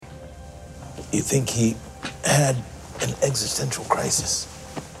You think he had an existential crisis?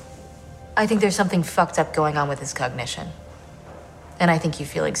 I think there's something fucked up going on with his cognition. And I think you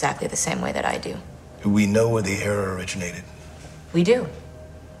feel exactly the same way that I do. Do we know where the error originated? We do.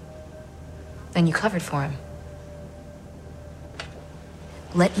 And you covered for him.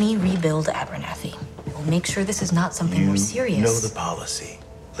 Let me rebuild Abernathy. We'll make sure this is not something more serious. You know the policy.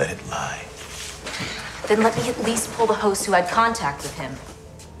 Let it lie. Then let me at least pull the host who had contact with him.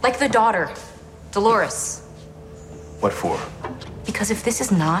 Like the daughter, Dolores. What for? Because if this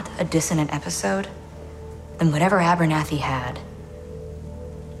is not a dissonant episode, then whatever Abernathy had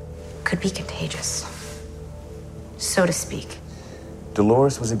could be contagious. So to speak.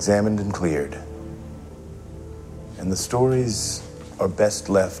 Dolores was examined and cleared. And the stories are best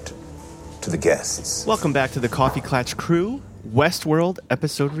left to the guests. Welcome back to the Coffee Klatch Crew Westworld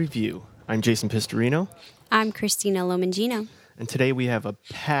episode review. I'm Jason Pistorino. I'm Christina Lomangino. And today we have a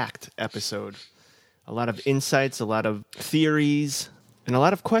packed episode. A lot of insights, a lot of theories, and a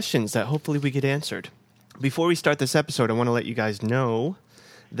lot of questions that hopefully we get answered. Before we start this episode, I want to let you guys know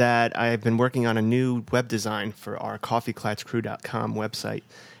that I've been working on a new web design for our coffeeklatchcrew.com website,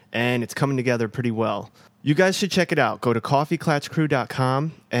 and it's coming together pretty well. You guys should check it out. Go to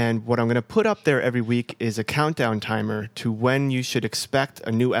coffeeklatchcrew.com, and what I'm going to put up there every week is a countdown timer to when you should expect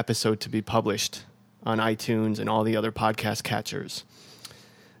a new episode to be published on iTunes and all the other podcast catchers.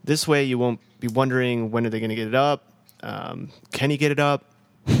 This way you won't be wondering when are they going to get it up, can you get it up?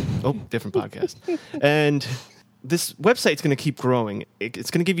 Oh, different podcast. And this website's going to keep growing.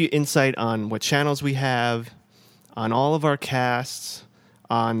 It's going to give you insight on what channels we have, on all of our casts,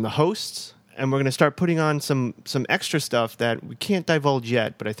 on the hosts, and we're going to start putting on some extra stuff that we can't divulge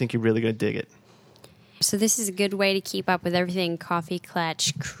yet, but I think you're really going to dig it. So this is a good way to keep up with everything Coffee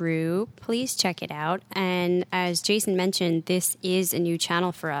Klatch Crew. Please check it out. And as Jason mentioned, this is a new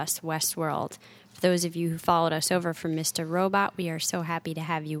channel for us, Westworld. For those of you who followed us over from Mr. Robot, we are so happy to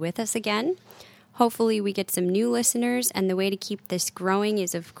have you with us again. Hopefully we get some new listeners, and the way to keep this growing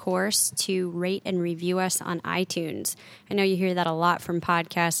is, of course, to rate and review us on iTunes. I know you hear that a lot from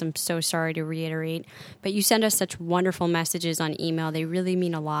podcasts. I'm so sorry to reiterate, but you send us such wonderful messages on email. They really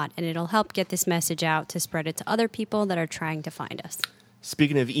mean a lot, and it'll help get this message out to spread it to other people that are trying to find us.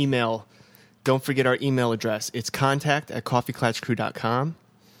 Speaking of email, don't forget our email address. It's contact@coffeeklatchcrew.com,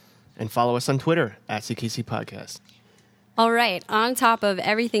 and follow us on Twitter @CKC Podcast. All right, on top of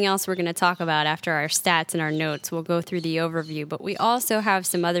everything else we're going to talk about after our stats and our notes, we'll go through the overview, but we also have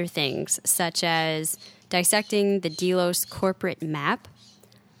some other things, such as dissecting the Delos corporate map,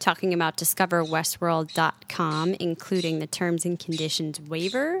 talking about discoverwestworld.com, including the terms and conditions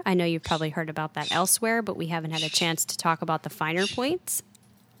waiver. I know you've probably heard about that elsewhere, but we haven't had a chance to talk about the finer points.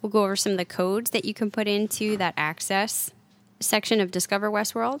 We'll go over some of the codes that you can put into that access section of Discover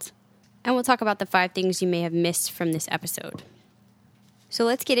Westworld. And we'll talk about the 5 things you may have missed from this episode. So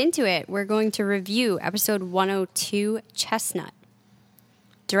let's get into it. We're going to review episode 102, Chestnut.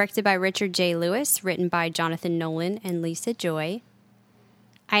 Directed by Richard J. Lewis, written by Jonathan Nolan and Lisa Joy.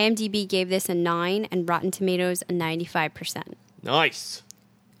 IMDb gave this a 9 and Rotten Tomatoes a 95%. Nice.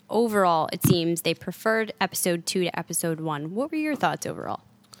 Overall, it seems they preferred episode 2 to episode 1. What were your thoughts overall?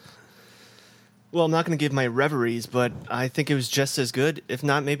 Well, I'm not going to give my reveries, but I think it was just as good, if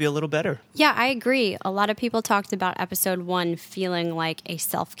not maybe a little better. Yeah, I agree. A lot of people talked about episode 1 feeling like a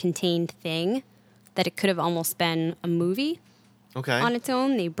self-contained thing, that it could have almost been a movie on its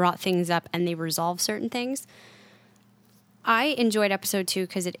own. They brought things up and they resolved certain things. I enjoyed episode 2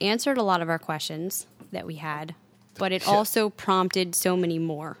 because it answered a lot of our questions that we had, but it also prompted so many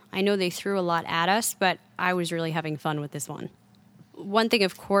more. I know they threw a lot at us, but I was really having fun with this one. One thing,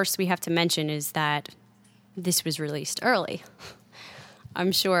 of course, we have to mention is that this was released early.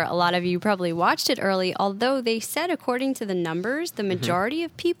 I'm sure a lot of you probably watched it early, although they said, according to the numbers, the majority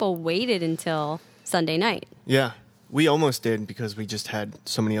of people waited until Sunday night. Yeah, we almost did because we just had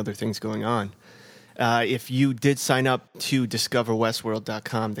so many other things going on. If you did sign up to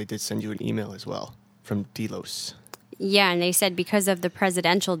discoverwestworld.com, they did send you an email as well from Delos. Yeah, and they said because of the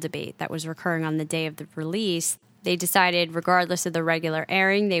presidential debate that was recurring on the day of the release, they decided, regardless of the regular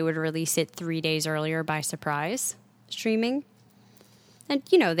airing, they would release it 3 days earlier by surprise streaming. And,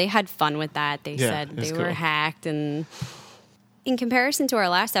 you know, they had fun with that. They said they were hacked. And in comparison to our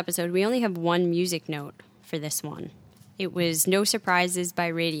last episode, we only have one music note for this one. It was No Surprises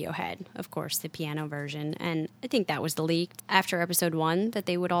by Radiohead, of course, the piano version. And I think that was the leak after episode 1 that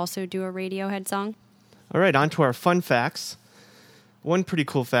they would also do a Radiohead song. All right, on to our fun facts. One pretty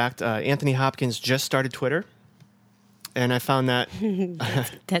cool fact, Anthony Hopkins just started Twitter. And I found that...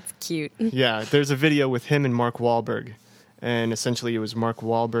 That's cute. Yeah, there's a video with him and Mark Wahlberg. And essentially it was Mark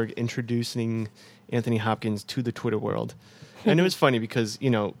Wahlberg introducing Anthony Hopkins to the Twitter world. And it was funny because, you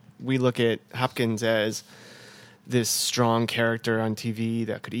know, we look at Hopkins as this strong character on TV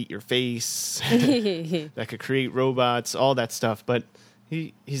that could eat your face, that could create robots, all that stuff. But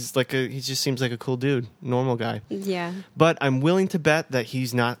he just seems like a cool dude, normal guy. Yeah. But I'm willing to bet that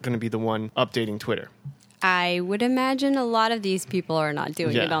he's not going to be the one updating Twitter. I would imagine a lot of these people are not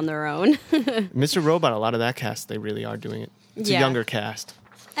doing it on their own. Mr. Robot, a lot of that cast, they really are doing it. It's a younger cast.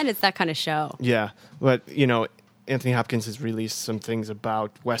 And it's that kind of show. Yeah. But, you know, Anthony Hopkins has released some things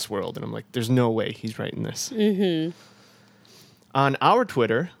about Westworld, and I'm like, there's no way he's writing this. Mm-hmm. On our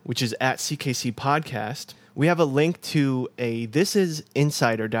Twitter, which is at CKC Podcast, we have a link to a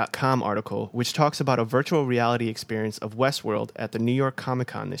thisisinsider.com article, which talks about a virtual reality experience of Westworld at the New York Comic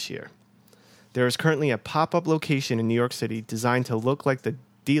Con this year. There is currently a pop-up location in New York City designed to look like the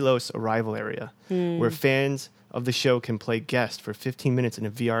Delos arrival area, where fans of the show can play guest for 15 minutes in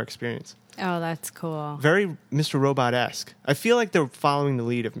a VR experience. Oh, that's cool. Very Mr. Robot-esque. I feel like they're following the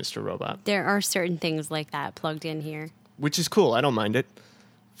lead of Mr. Robot. There are certain things like that plugged in here. Which is cool. I don't mind it.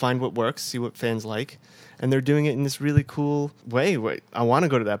 Find what works, see what fans like. And they're doing it in this really cool way. I want to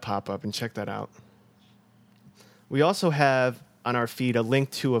go to that pop-up and check that out. We also have on our feed a link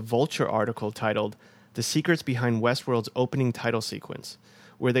to a Vulture article titled The Secrets Behind Westworld's Opening Title Sequence,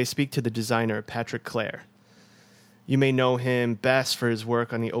 where they speak to the designer, Patrick Clare. You may know him best for his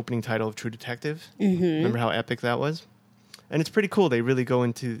work on the opening title of True Detective. Mm-hmm. Remember how epic that was? And it's pretty cool. They really go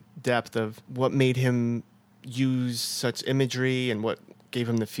into depth of what made him use such imagery and what gave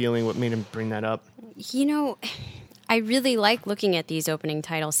him the feeling, what made him bring that up. You know, I really like looking at these opening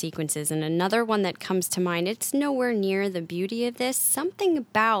title sequences. And another one that comes to mind, it's nowhere near the beauty of this. Something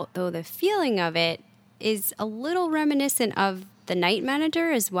about, though, the feeling of it is a little reminiscent of The Night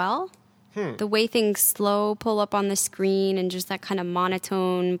Manager as well. The way things slow pull up on the screen and just that kind of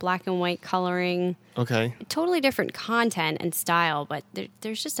monotone black and white coloring. Okay. Totally different content and style, but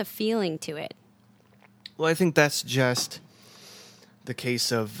there's just a feeling to it. Well, I think that's just the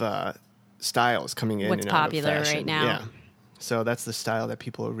case of styles coming in What's and out popular of fashion. right now. Yeah. So that's the style that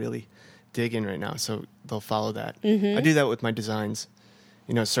people are really digging right now. So they'll follow that. Mm-hmm. I do that with my designs.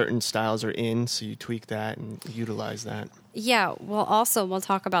 You know, certain styles are in, so you tweak that and utilize that. Yeah, well, also, we'll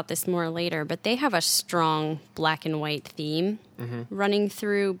talk about this more later, but they have a strong black and white theme running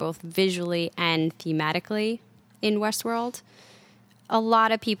through both visually and thematically in Westworld. A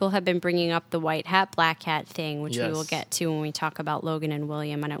lot of people have been bringing up the white hat, black hat thing, which we will get to when we talk about Logan and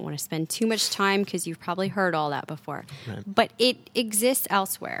William. I don't want to spend too much time because you've probably heard all that before. Right. But it exists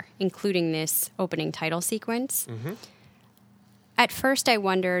elsewhere, including this opening title sequence. Mm-hmm. At first, I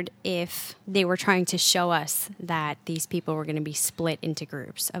wondered if they were trying to show us that these people were going to be split into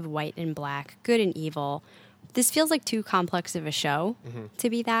groups of white and black, good and evil. This feels like too complex of a show to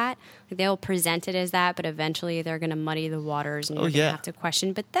be that. Like they'll present it as that, but eventually they're going to muddy the waters and you're going to have to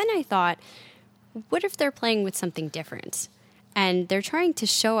question. But then I thought, what if they're playing with something different? And they're trying to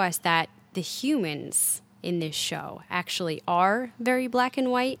show us that the humans in this show actually are very black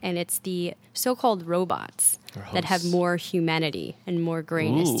and white, and it's the so-called robots that have more humanity and more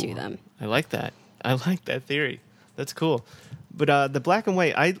grayness to them. I like that. I like that theory. That's cool. But the black and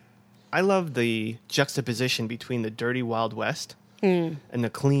white, I love the juxtaposition between the dirty Wild West and the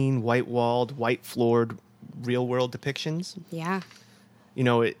clean, white-walled, white-floored real-world depictions. Yeah. You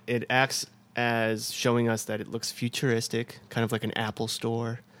know, it acts as showing us that it looks futuristic, kind of like an Apple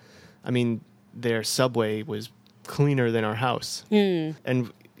store. I mean, their subway was cleaner than our house.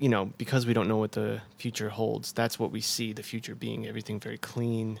 And, you know, because we don't know what the future holds, that's what we see the future being, everything very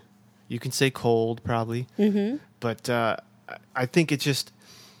clean. You can say cold, probably. Mm-hmm. But I think it's just,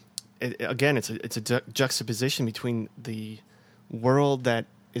 again, it's a juxtaposition between the world that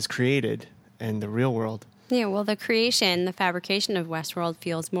is created and the real world. Yeah, well, the creation, the fabrication of Westworld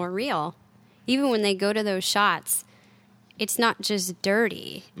feels more real. Even when they go to those shots, it's not just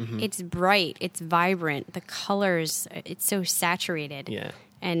dirty. Mm-hmm. It's bright. It's vibrant. The colors, it's so saturated. Yeah.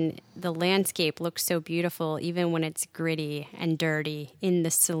 And the landscape looks so beautiful, even when it's gritty and dirty in the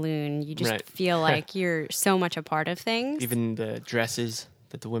saloon. You just feel like you're so much a part of things. Even the dresses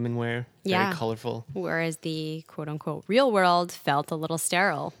that the women wear, very colorful. Whereas the quote-unquote real world felt a little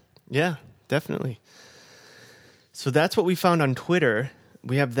sterile. Yeah, definitely. So that's what we found on Twitter.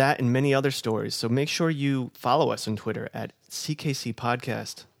 We have that and many other stories. So make sure you follow us on Twitter at CKC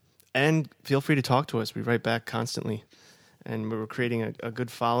Podcast. And feel free to talk to us. We write back constantly. And we're creating a good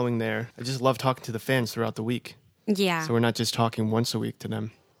following there. I just love talking to the fans throughout the week. Yeah. So we're not just talking once a week to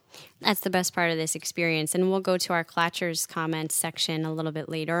them. That's the best part of this experience. And we'll go to our Clatchers comments section a little bit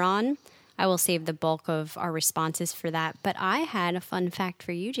later on. I will save the bulk of our responses for that. But I had a fun fact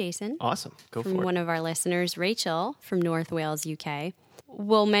for you, Jason. Awesome. Go From for one it. of our listeners, Rachel from North Wales, UK.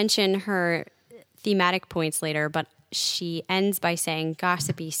 We'll mention her thematic points later, but she ends by saying,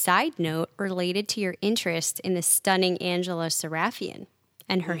 gossipy side note related to your interest in the stunning Angela Sarafian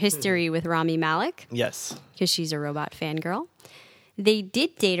and her history with Rami Malek, Yes. because she's a robot fangirl. They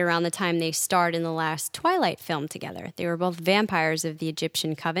did date around the time they starred in the last Twilight film together. They were both vampires of the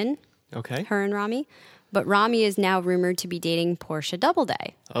Egyptian coven, Okay. her and Rami. But Rami is now rumored to be dating Portia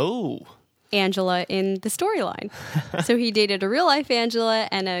Doubleday, Oh, Angela in the storyline. So he dated a real-life Angela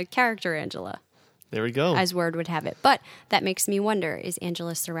and a character Angela, there we go. as word would have it. But that makes me wonder, is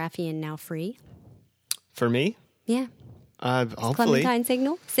Angela Sarafian now free? For me, Yeah. hopefully.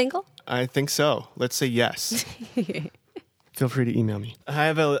 Clementine single? I think so. Let's say yes. Feel free to email me. I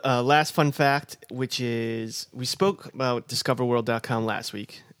have a last fun fact, which is we spoke about discoverworld.com last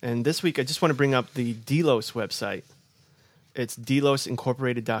week. And this week, I just want to bring up the Delos website. It's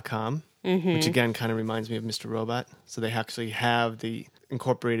delosincorporated.com, which again kind of reminds me of Mr. Robot. So they actually have the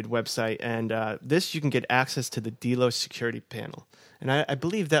incorporated website. And this, you can get access to the Delos security panel. And I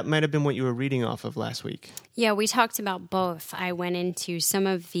believe that might have been what you were reading off of last week. Yeah, we talked about both. I went into some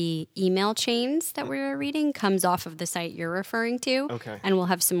of the email chains that we were reading, comes off of the site you're referring to. Okay. And we'll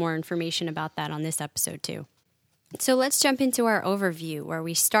have some more information about that on this episode, too. So let's jump into our overview, where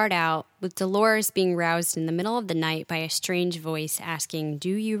we start out with Dolores being roused in the middle of the night by a strange voice asking, "Do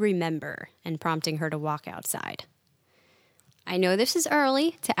you remember?" and prompting her to walk outside. I know this is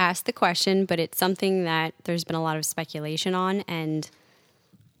early to ask the question, but it's something that there's been a lot of speculation on, and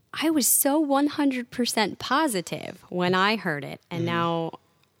I was so 100% positive when I heard it, and now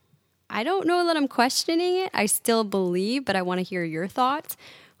I don't know that I'm questioning it. I still believe, but I want to hear your thoughts.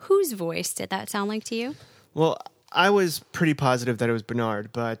 Whose voice did that sound like to you? Well, I was pretty positive that it was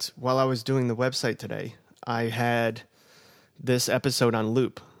Bernard, but while I was doing the website today, I had this episode on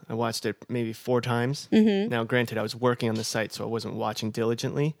loop. I watched it maybe 4 times. Now, granted, I was working on the site, so I wasn't watching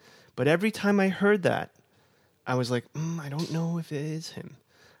diligently. But every time I heard that, I was like, I don't know if it is him.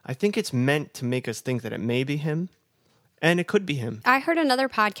 I think it's meant to make us think that it may be him, and it could be him. I heard another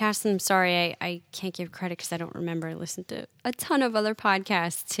podcast, and I'm sorry, I can't give credit because I don't remember. I listened to a ton of other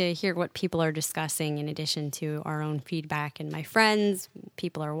podcasts to hear what people are discussing in addition to our own feedback and my friends,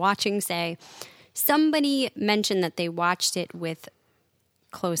 people are watching, say. Somebody mentioned that they watched it with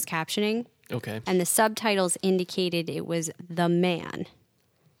closed captioning, Okay. and the subtitles indicated it was The Man,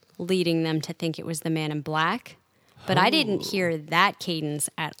 leading them to think it was The Man in Black. But I didn't hear that cadence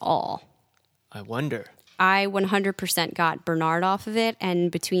at all. I wonder. I 100% got Bernard off of it, and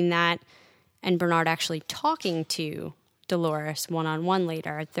between that and Bernard actually talking to Dolores one-on-one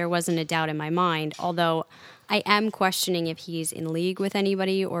later, there wasn't a doubt in my mind, although I am questioning if he's in league with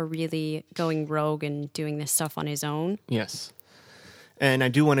anybody or really going rogue and doing this stuff on his own. Yes. And I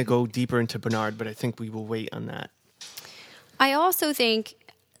do want to go deeper into Bernard, but I think we will wait on that. I also think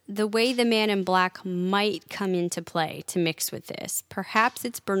the way The Man in Black might come into play to mix with this, perhaps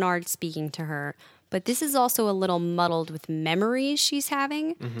it's Bernard speaking to her, but this is also a little muddled with memories she's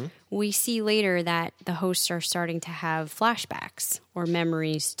having. We see later that the hosts are starting to have flashbacks or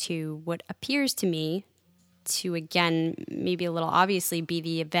memories to what appears to me to, again, maybe a little obviously be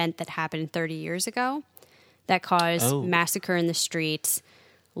the event that happened 30 years ago that caused massacre in the streets.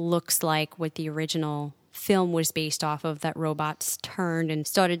 Looks like what the original film was based off of, that robots turned and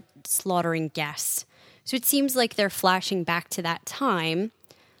started slaughtering guests. So it seems like they're flashing back to that time.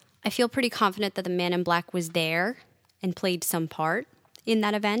 I feel pretty confident that the Man in Black was there and played some part in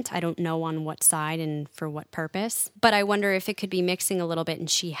that event. I don't know on what side and for what purpose, but I wonder if it could be mixing a little bit and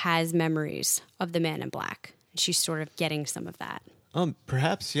she has memories of the Man in Black. She's sort of getting some of that.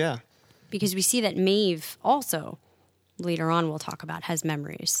 Perhaps, yeah. Because we see that Maeve also, later on we'll talk about, has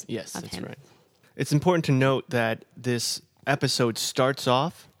memories Yes, of that's him. right. It's important to note that this episode starts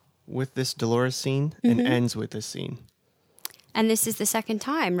off with this Dolores scene and ends with this scene. And this is the second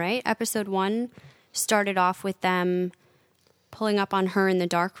time, right? Episode 1 started off with them pulling up on her in the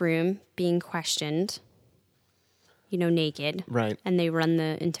dark room, being questioned, naked. Right. And they run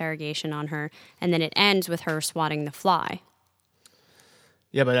the interrogation on her. And then it ends with her swatting the fly.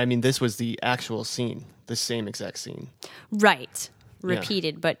 Yeah, but I mean, this was the actual scene, the same exact scene. Right.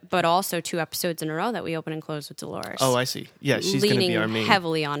 Repeated, but also 2 episodes in a row that we open and close with Dolores. Oh, I see. Yeah, she's going to be our main. Leaning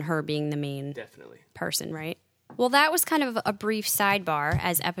heavily on her being the main Definitely. person, right? Well, that was kind of a brief sidebar,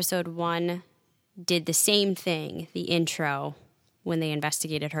 as episode 1 did the same thing, the intro, when they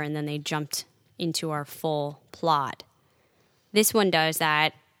investigated her, and then they jumped into our full plot. This one does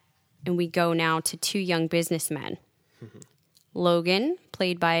that, and we go now to 2 young businessmen. Logan, played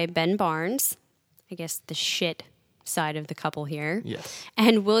played by Ben Barnes. I guess the shit side of the couple here. Yes.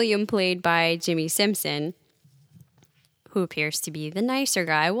 And William, played by Jimmy Simpson, who appears to be the nicer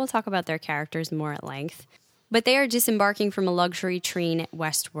guy. We'll talk about their characters more at length. But they are disembarking from a luxury train at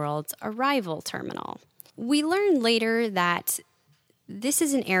Westworld's arrival terminal. We learn later that this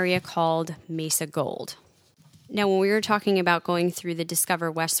is an area called Mesa Gold. Now, when we were talking about going through the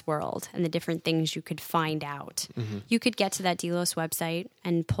Discover Westworld and the different things you could find out, you could get to that Delos website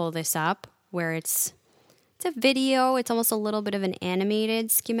and pull this up, where it's a video. It's almost a little bit of an animated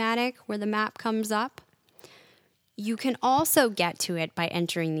schematic where the map comes up. You can also get to it by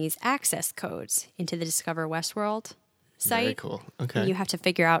entering these access codes into the Discover Westworld site. Very cool. Okay. And you have to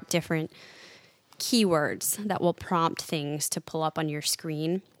figure out different keywords that will prompt things to pull up on your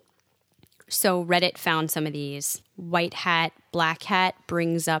screen. So Reddit found some of these. White Hat, Black Hat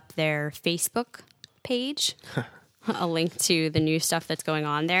brings up their Facebook page, a link to the new stuff that's going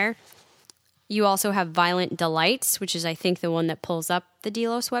on there. You also have Violent Delights, which is, I think, the one that pulls up the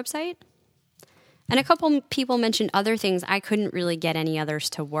Delos website. And a couple people mentioned other things. I couldn't really get any others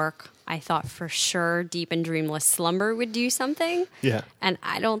to work. I thought for sure Deep and Dreamless Slumber would do something. Yeah. And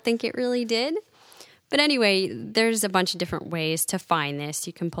I don't think it really did. But anyway, there's a bunch of different ways to find this.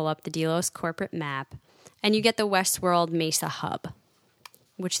 You can pull up the Delos corporate map, and you get the Westworld Mesa Hub,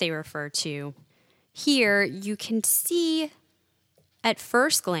 which they refer to. Here, you can see at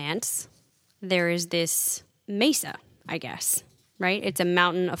first glance, there is this mesa, I guess, right? It's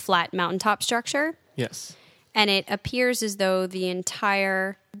a flat mountaintop structure. Yes. And it appears as though the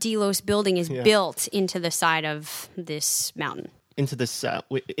entire Delos building is built into the side of this mountain. Into the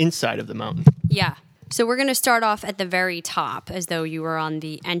inside of the mountain. Yeah. So we're going to start off at the very top, as though you were on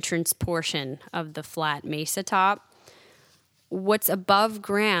the entrance portion of the flat mesa top. What's above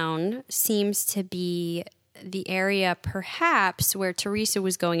ground seems to be the area perhaps where Teresa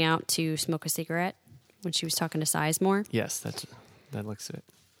was going out to smoke a cigarette when she was talking to Sizemore. Yes, that looks it.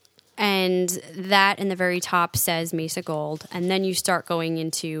 And that in the very top says Mesa Gold. And then you start going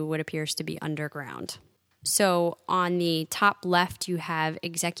into what appears to be underground. So on the top left, you have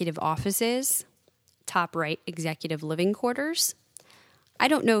executive offices. Top right, executive living quarters. I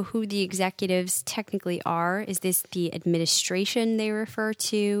don't know who the executives technically are. Is this the administration they refer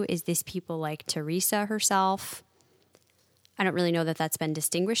to? Is this people like Teresa herself? I don't really know that that's been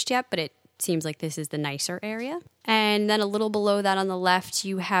distinguished yet, but it seems like this is the nicer area. And then a little below that on the left,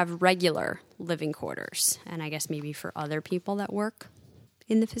 you have regular living quarters. And I guess maybe for other people that work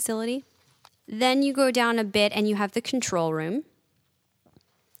in the facility. Then you go down a bit and you have the control room.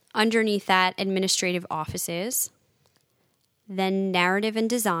 Underneath that, administrative offices. Then narrative and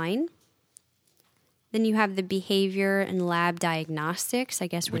design. Then you have the behavior and lab diagnostics, I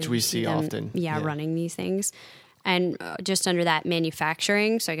guess. Which we see them, often. Yeah, running these things. And just under that,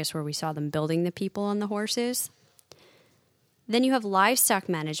 manufacturing. So I guess where we saw them building the people on the horses. Then you have livestock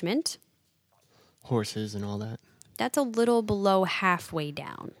management. Horses and all that. That's a little below halfway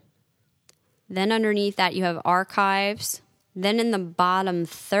down. Then underneath that, you have archives. Then in the bottom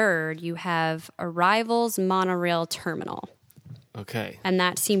third, you have Arrivals Monorail Terminal. Okay. And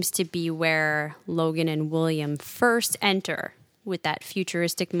that seems to be where Logan and William first enter with that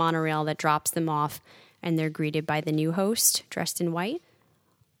futuristic monorail that drops them off, and they're greeted by the new host dressed in white.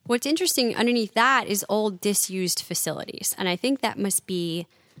 What's interesting underneath that is old disused facilities. And I think that must be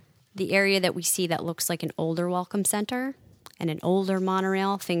the area that we see that looks like an older welcome center and an older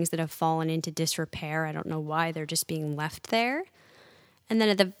monorail, things that have fallen into disrepair. I don't know why they're just being left there. And then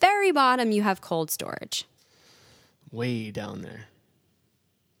at the very bottom, you have cold storage. Way down there.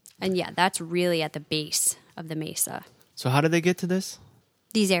 And yeah, that's really at the base of the mesa. So how did they get to this?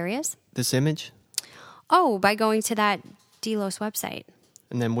 These areas? This image? Oh, by going to that Delos website.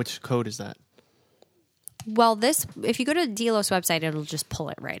 And then which code is that? Well, if you go to the Delos website, it'll just pull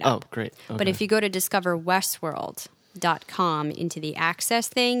it right up. Oh, great. Okay. But if you go to discoverwestworld.com into the access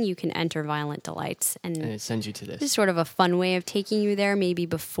thing, you can enter Violent Delights. And it sends you to this is this. sort of a fun way of taking you there, maybe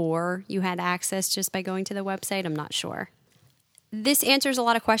before you had access just by going to the website. I'm not sure. This answers a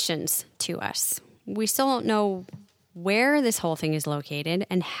lot of questions to us. We still don't know where this whole thing is located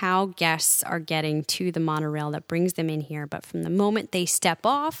and how guests are getting to the monorail that brings them in here. But from the moment they step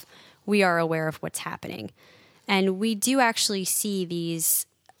off, we are aware of what's happening. And we do actually see these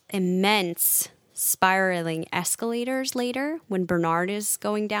immense spiraling escalators later when Bernard is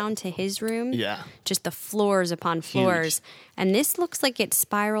going down to his room. Yeah. Just the floors upon floors. Huge. And this looks like it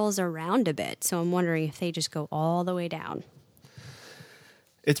spirals around a bit. So I'm wondering if they just go all the way down.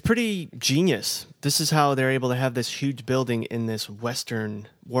 It's pretty genius. This is how they're able to have this huge building in this Western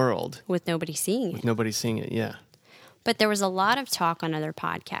world. With nobody seeing it. With nobody seeing it, yeah. But there was a lot of talk on other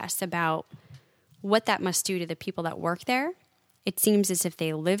podcasts about what that must do to the people that work there. It seems as if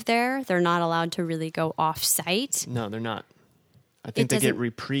they live there, they're not allowed to really go off-site. No, they're not. I think they get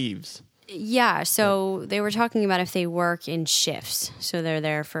reprieves. Yeah, so they were talking about if they work in shifts. So they're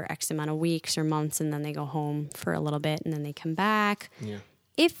there for X amount of weeks or months, and then they go home for a little bit, and then they come back. Yeah.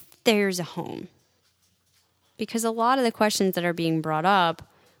 If there's a home. Because a lot of the questions that are being brought up,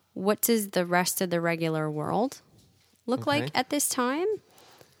 what does the rest of the regular world look like at this time?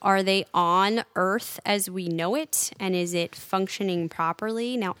 Are they on Earth as we know it? And is it functioning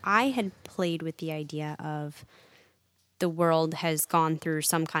properly? Now, I had played with the idea of the world has gone through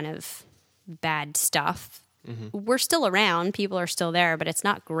some kind of bad stuff. Mm-hmm. We're still around. People are still there, but it's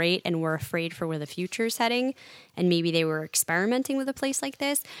not great. And we're afraid for where the future is heading. And maybe they were experimenting with a place like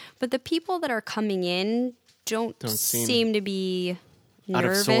this. But the people that are coming in don't seem to be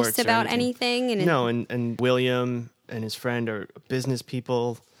nervous about anything. And William and his friend are business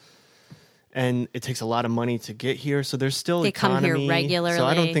people. And it takes a lot of money to get here, so there's still economy. Come here regularly. So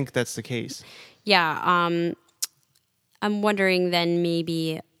I don't think that's the case. Yeah, I'm wondering then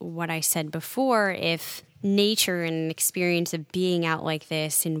maybe what I said before, if nature and an experience of being out like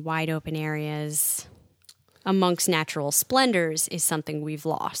this in wide open areas amongst natural splendors is something we've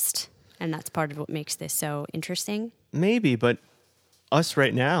lost. And that's part of what makes this so interesting. Maybe, but us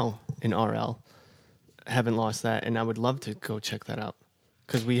right now in RL haven't lost that, and I would love to go check that out.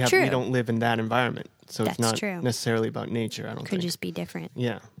 Because we don't live in that environment. So it's not necessarily about nature, I don't think. Could just be different.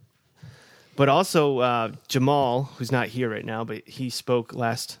 Yeah. But also, Jamal, who's not here right now, but he spoke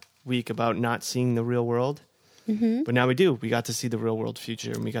last week about not seeing the real world. Mm-hmm. But now we do. We got to see the real world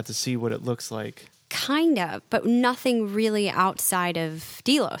future, and we got to see what it looks like. Kind of, but nothing really outside of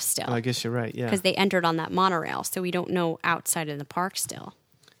Delos still. Oh, I guess you're right, yeah. Because they entered on that monorail, so we don't know outside of the park still.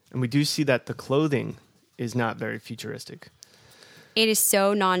 And we do see that the clothing is not very futuristic. It is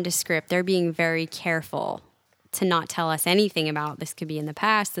so nondescript. They're being very careful to not tell us anything about this could be in the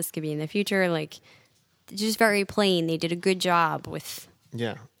past, this could be in the future. Like, just very plain. They did a good job with.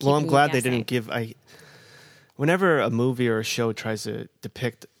 Yeah. Well, I'm glad they didn't give. Whenever a movie or a show tries to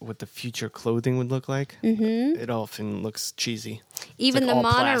depict what the future clothing would look like, it often looks cheesy. Even the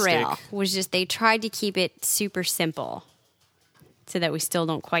monorail was just, they tried to keep it super simple so that we still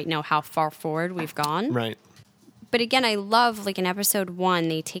don't quite know how far forward we've gone. Right. But again, I love, like in episode 1,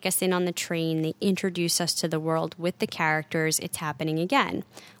 they take us in on the train. They introduce us to the world with the characters. It's happening again.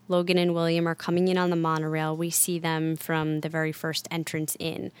 Logan and William are coming in on the monorail. We see them from the very first entrance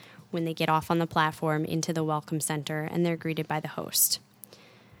in when they get off on the platform into the welcome center, and they're greeted by the host.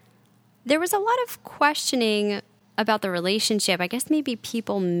 There was a lot of questioning about the relationship. I guess maybe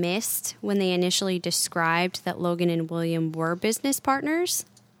people missed when they initially described that Logan and William were business partners.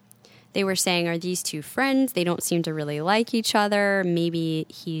 They were saying, are these two friends? They don't seem to really like each other. Maybe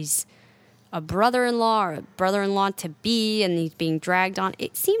he's a brother-in-law or a brother-in-law to be, and he's being dragged on.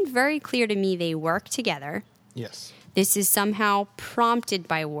 It seemed very clear to me they work together. Yes. This is somehow prompted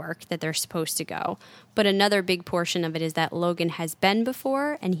by work that they're supposed to go. But another big portion of it is that Logan has been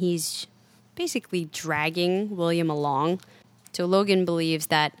before, and he's basically dragging William along. So Logan believes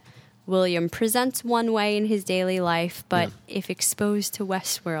that William presents one way in his daily life, but if exposed to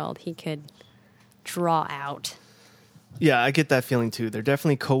Westworld, he could draw out. Yeah, I get that feeling too. They're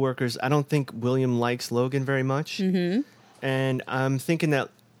definitely coworkers. I don't think William likes Logan very much. Mm-hmm. And I'm thinking that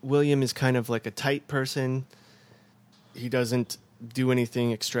William is kind of like a tight person. He doesn't do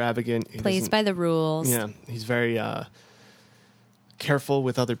anything extravagant. He plays by the rules. Yeah, he's very careful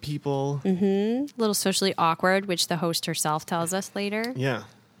with other people. Mm-hmm. A little socially awkward, which the host herself tells us later. Yeah.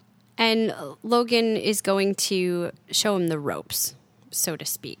 And Logan is going to show him the ropes, so to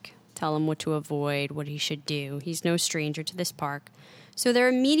speak. Tell him what to avoid, what he should do. He's no stranger to this park. So they're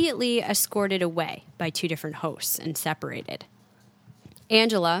immediately escorted away by two different hosts and separated.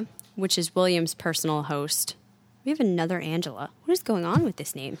 Angela, which is William's personal host. We have another Angela. What is going on with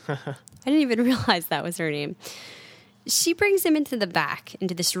this name? I didn't even realize that was her name. She brings him into the back,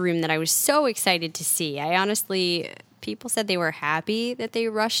 into this room that I was so excited to see. I honestly... People said they were happy that they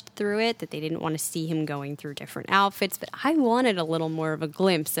rushed through it, that they didn't want to see him going through different outfits, but I wanted a little more of a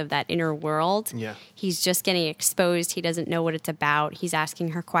glimpse of that inner world. Yeah. He's just getting exposed. He doesn't know what it's about. He's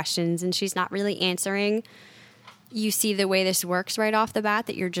asking her questions, and she's not really answering. You see the way this works right off the bat,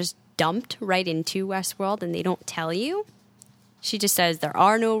 that you're just dumped right into Westworld, and they don't tell you. She just says there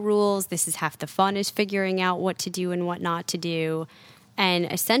are no rules. This is half the fun, is figuring out what to do and what not to do. And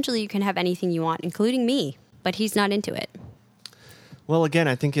essentially, you can have anything you want, including me. But he's not into it. Well, again,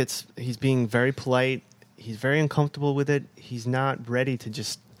 I think he's being very polite. He's very uncomfortable with it. He's not ready to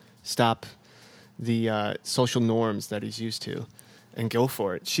just stop the social norms that he's used to and go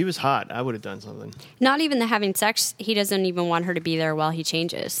for it. She was hot. I would have done something. Not even the having sex. He doesn't even want her to be there while he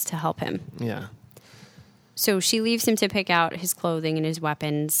changes to help him. Yeah. So she leaves him to pick out his clothing and his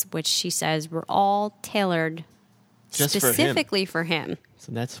weapons, which she says were all tailored Just specifically for him.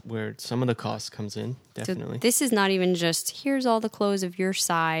 So that's where some of the cost comes in, definitely. So this is not even just, here's all the clothes of your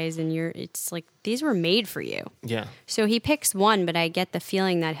size, and it's like, these were made for you. Yeah. So he picks one, but I get the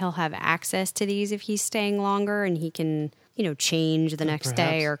feeling that he'll have access to these if he's staying longer, and he can, change the next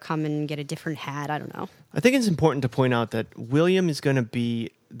day or come and get a different hat. I don't know. I think it's important to point out that William is going to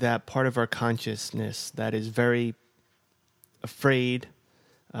be that part of our consciousness that is very afraid,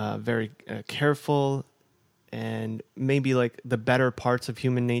 very careful, and maybe like the better parts of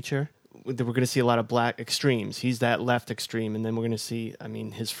human nature. We're going to see a lot of black extremes. He's that left extreme, and then we're going to see,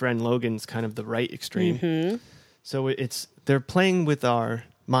 his friend Logan's kind of the right extreme. Mm-hmm. So they're playing with our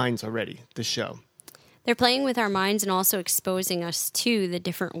minds already, the show. They're playing with our minds and also exposing us to the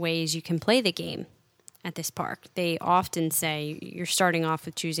different ways you can play the game at this park. They often say you're starting off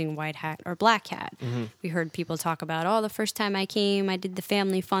with choosing white hat or black hat. Mm-hmm. We heard people talk about, the first time I came, I did the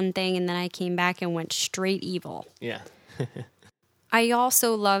family fun thing, and then I came back and went straight evil. Yeah. I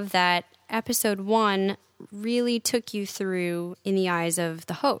also love that episode 1 really took you through in the eyes of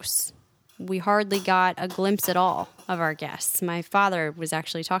the hosts. We hardly got a glimpse at all of our guests. My father was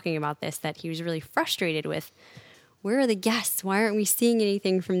actually talking about this, that he was really frustrated with, where are the guests? Why aren't we seeing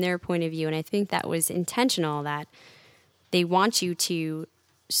anything from their point of view? And I think that was intentional, that they want you to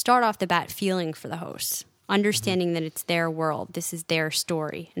start off the bat feeling for the hosts, understanding that it's their world, this is their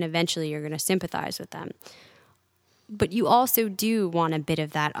story, and eventually you're going to sympathize with them. But you also do want a bit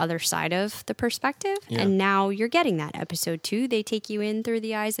of that other side of the perspective. Yeah. And now you're getting that. Episode 2, they take you in through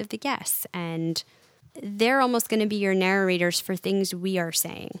the eyes of the guests. And they're almost going to be your narrators for things we are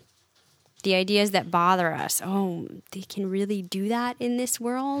saying. The ideas that bother us. They can really do that in this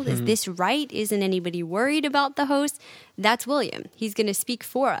world? Mm-hmm. Is this right? Isn't anybody worried about the host? That's William. He's going to speak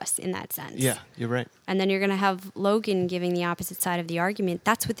for us in that sense. Yeah, you're right. And then you're going to have Logan giving the opposite side of the argument.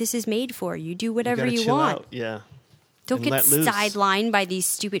 That's what this is made for. You do whatever you want. Out. Yeah. Don't get sidelined by these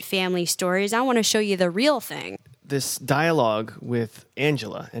stupid family stories. I want to show you the real thing. This dialogue with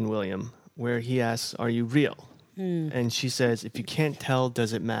Angela and William, where he asks, "Are you real?" And she says, "If you can't tell,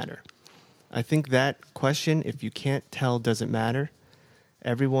 does it matter?" I think that question, if you can't tell, does it matter?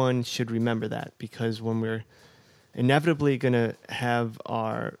 Everyone should remember that, because when we're inevitably going to have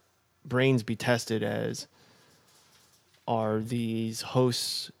our brains be tested as, are these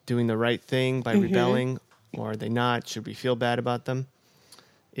hosts doing the right thing by rebelling? Or are they not? Should we feel bad about them?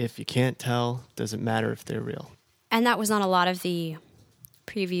 If you can't tell, does it matter if they're real? And that was on a lot of the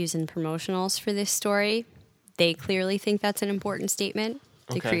previews and promotionals for this story. They clearly think that's an important statement.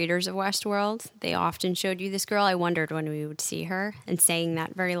 The creators of Westworld, they often showed you this girl. I wondered when we would see her and saying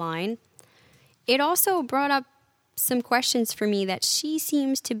that very line. It also brought up some questions for me that she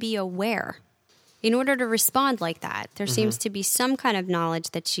seems to be aware. In order to respond like that, there seems to be some kind of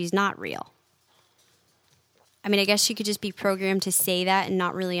knowledge that she's not real. I mean, I guess she could just be programmed to say that and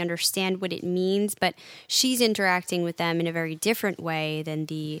not really understand what it means, but she's interacting with them in a very different way than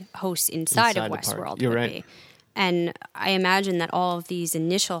the hosts inside of Westworld would be. And I imagine that all of these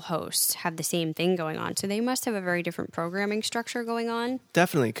initial hosts have the same thing going on, so they must have a very different programming structure going on.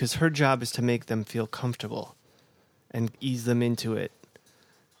 Definitely, because her job is to make them feel comfortable and ease them into it.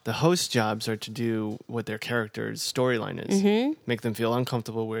 The host jobs are to do what their character's storyline is. Make them feel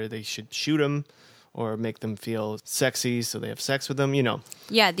uncomfortable where they should shoot them, or make them feel sexy so they have sex with them,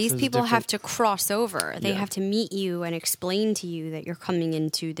 Yeah, these people have to cross over. They have to meet you and explain to you that you're coming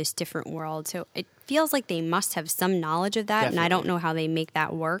into this different world. So it feels like they must have some knowledge of that, and I don't know how they make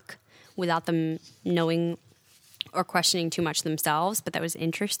that work without them knowing or questioning too much themselves, but that was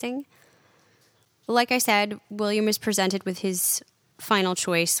interesting. Like I said, William is presented with his final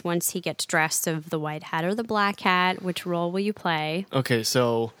choice once he gets dressed of the white hat or the black hat. Which role will you play? Okay,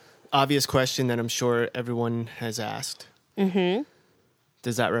 so obvious question that I'm sure everyone has asked.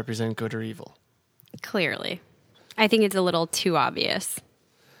 Does that represent good or evil? Clearly. I think it's a little too obvious.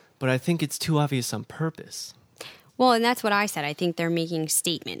 But I think it's too obvious on purpose. Well, and that's what I said. I think they're making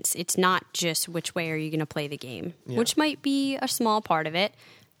statements. It's not just which way are you going to play the game, which might be a small part of it.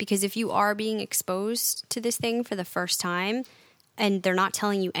 Because if you are being exposed to this thing for the first time and they're not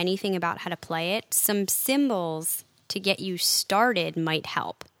telling you anything about how to play it, some symbols to get you started might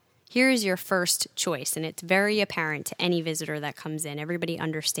help. Here is your first choice, and it's very apparent to any visitor that comes in. Everybody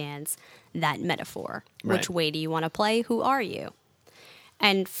understands that metaphor. Right. Which way do you want to play? Who are you?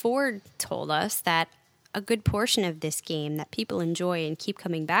 And Ford told us that a good portion of this game that people enjoy and keep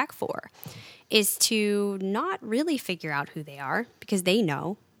coming back for is to not really figure out who they are, because they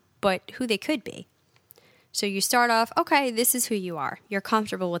know, but who they could be. So you start off, okay, this is who you are. You're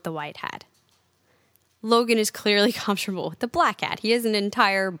comfortable with the white hat. Logan is clearly comfortable with the black hat. He has an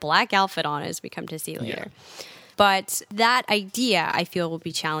entire black outfit on, as we come to see later. Yeah. But that idea, I feel, will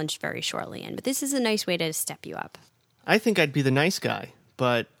be challenged very shortly. But this is a nice way to step you up. I think I'd be the nice guy,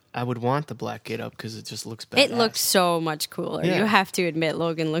 but I would want the black get-up because it just looks badass. It looks so much cooler. Yeah. You have to admit,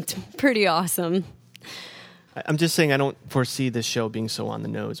 Logan looked pretty awesome. I'm just saying I don't foresee this show being so on the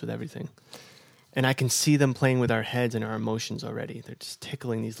nose with everything. And I can see them playing with our heads and our emotions already. They're just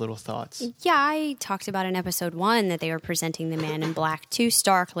tickling these little thoughts. Yeah, I talked about in episode 1 that they were presenting the man in black too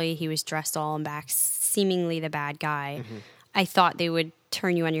starkly. He was dressed all in black, seemingly the bad guy. Mm-hmm. I thought they would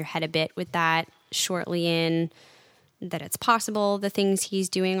turn you on your head a bit with that shortly in, that it's possible the things he's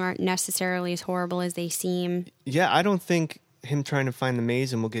doing aren't necessarily as horrible as they seem. Yeah, I don't think him trying to find the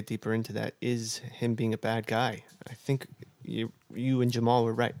maze, and we'll get deeper into that, is him being a bad guy. I think you and Jamal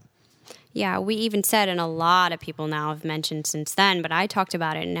were right. Yeah, we even said, and a lot of people now have mentioned since then, but I talked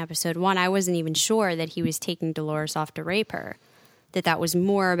about it in episode 1, I wasn't even sure that he was taking Dolores off to rape her. That was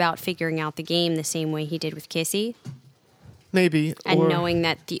more about figuring out the game the same way he did with Kissy. Maybe. And knowing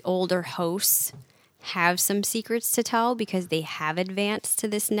that the older hosts have some secrets to tell because they have advanced to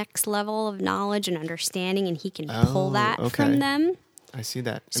this next level of knowledge and understanding, and he can pull that from them. I see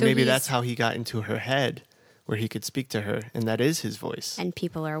that. So and maybe that's how he got into her head, where he could speak to her, and that is his voice. And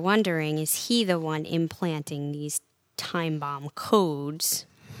people are wondering, is he the one implanting these time bomb codes?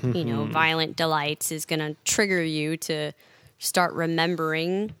 Violent delights is going to trigger you to start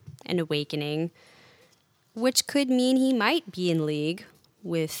remembering and awakening, which could mean he might be in league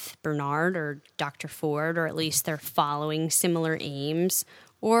with Bernard or Dr. Ford, or at least they're following similar aims,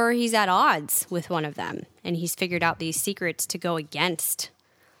 or he's at odds with one of them, and he's figured out these secrets to go against.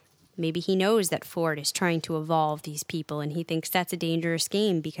 Maybe he knows that Ford is trying to evolve these people, and he thinks that's a dangerous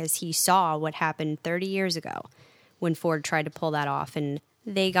game because he saw what happened 30 years ago when Ford tried to pull that off, and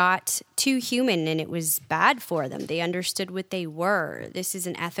they got too human, and it was bad for them. They understood what they were. This is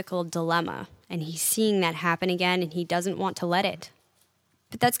an ethical dilemma, and he's seeing that happen again, and he doesn't want to let it.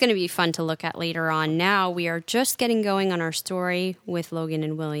 But that's going to be fun to look at later on. Now we are just getting going on our story with Logan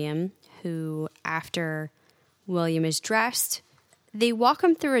and William, who, after William is dressed, they walk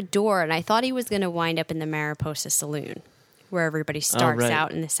him through a door, and I thought he was going to wind up in the Mariposa Saloon, where everybody starts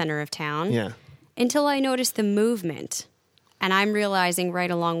out in the center of town. Yeah. Until I noticed the movement, and I'm realizing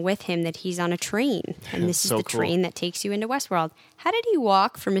right along with him that he's on a train, and this is the train that takes you into Westworld. How did he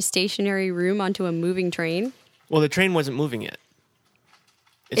walk from a stationary room onto a moving train? Well, the train wasn't moving yet.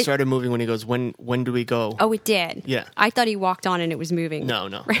 It started moving when he goes, when do we go? Oh, it did? Yeah. I thought he walked on and it was moving. No.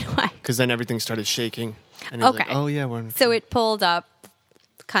 Right away. Because then everything started shaking. And okay. Like, oh, yeah. So it pulled up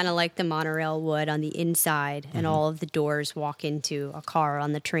kind of like the monorail would on the inside, and all of the doors walk into a car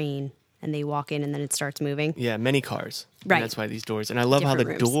on the train, and they walk in, and then it starts moving. Yeah, many cars. Right. And that's why these doors. And I love how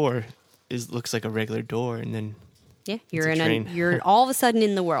the door looks like a regular door, and then you're all of a sudden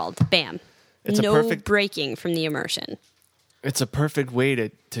in the world. Bam. It's no breaking from the immersion. It's a perfect way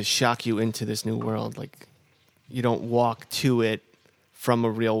to shock you into this new world. Like, you don't walk to it from a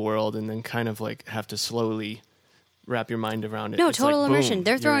real world and then kind of like have to slowly wrap your mind around it. No, it's total like, immersion. Boom,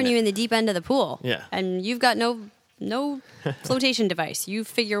 they're throwing you in the deep end of the pool. Yeah. And you've got no flotation device. You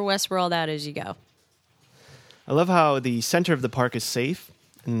figure Westworld out as you go. I love how the center of the park is safe,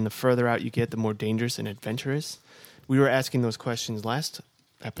 and the further out you get, the more dangerous and adventurous. We were asking those questions last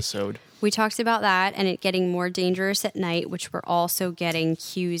episode. We talked about that and it getting more dangerous at night, which we're also getting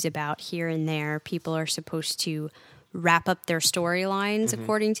cues about here and there. People are supposed to wrap up their storylines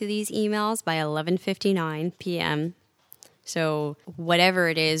according to these emails by 11:59 p.m. So whatever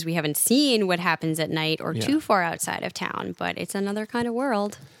it is, we haven't seen what happens at night or too far outside of town, but it's another kind of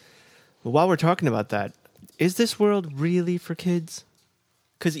world. Well, while we're talking about that, is this world really for kids?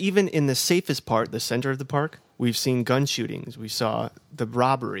 Because even in the safest part, the center of the park, we've seen gun shootings. We saw the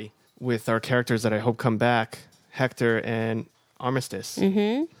robbery with our characters that I hope come back, Hector and Armistice.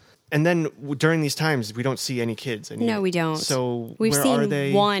 Mm-hmm. And then during these times, we don't see any kids. No, we don't. So we've where seen are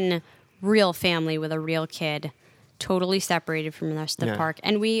they? One real family with a real kid, totally separated from the rest of the park.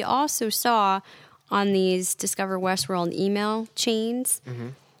 And we also saw on these Discover Westworld email chains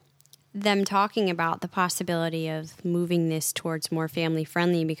them talking about the possibility of moving this towards more family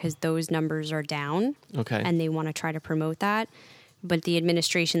friendly because those numbers are down. Okay. And they want to try to promote that. But the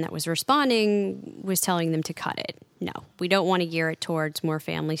administration that was responding was telling them to cut it. No, we don't want to gear it towards more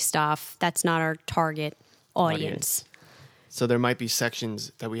family stuff. That's not our target audience. So there might be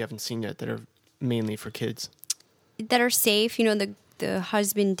sections that we haven't seen yet that are mainly for kids. That are safe. You know, the the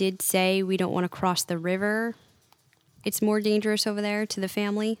husband did say we don't want to cross the river. It's more dangerous over there to the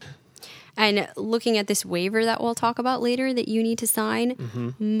family. And looking at this waiver that we'll talk about later that you need to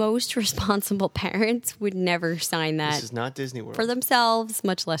sign, most responsible parents would never sign that. This is not Disney World. For themselves,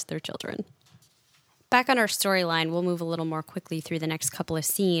 much less their children. Back on our storyline, we'll move a little more quickly through the next couple of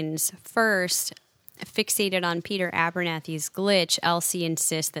scenes. First, fixated on Peter Abernathy's glitch, Elsie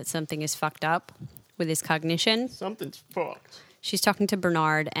insists that something is fucked up with his cognition. Something's fucked. She's talking to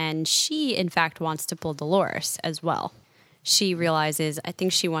Bernard, and she, in fact, wants to pull Dolores as well. She realizes, I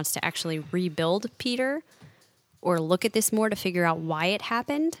think she wants to actually rebuild Peter or look at this more to figure out why it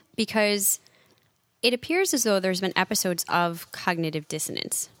happened, because it appears as though there's been episodes of cognitive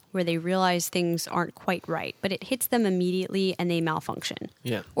dissonance where they realize things aren't quite right, but it hits them immediately and they malfunction.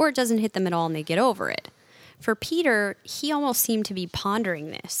 Yeah. Or it doesn't hit them at all and they get over it. For Peter, he almost seemed to be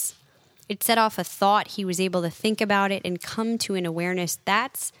pondering this. It set off a thought. He was able to think about it and come to an awareness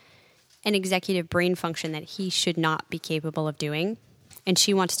that's an executive brain function that he should not be capable of doing. And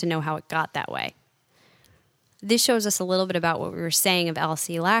she wants to know how it got that way. This shows us a little bit about what we were saying of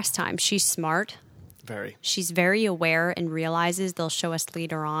Elsie last time. She's smart. Very. She's very aware and realizes, they'll show us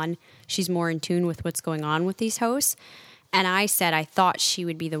later on, she's more in tune with what's going on with these hosts. And I said I thought she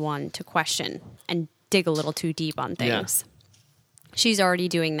would be the one to question and dig a little too deep on things. Yeah. She's already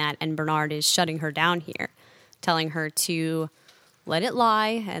doing that, and Bernard is shutting her down here, telling her to let it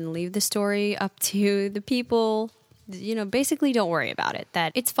lie and leave the story up to the people. You know, basically don't worry about it.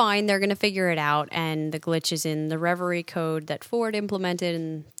 That it's fine, they're going to figure it out, and the glitch is in the Reverie code that Ford implemented,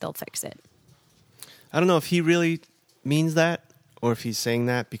 and they'll fix it. I don't know if he really means that, or if he's saying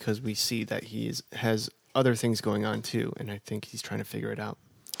that because we see that he has other things going on too, and I think he's trying to figure it out.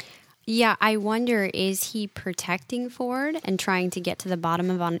 Yeah, I wonder, is he protecting Ford and trying to get to the bottom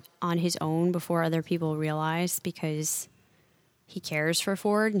of on his own before other people realize, because he cares for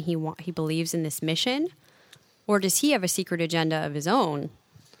Ford and he believes in this mission? Or does he have a secret agenda of his own?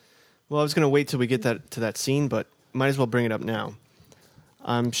 Well, I was going to wait till we get to that scene, but might as well bring it up now.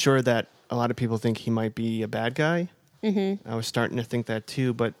 I'm sure that a lot of people think he might be a bad guy. Mm-hmm. I was starting to think that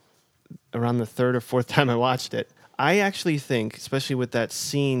too, but around the third or fourth time I watched it, I actually think, especially with that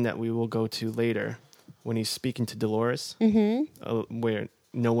scene that we will go to later, when he's speaking to Dolores, where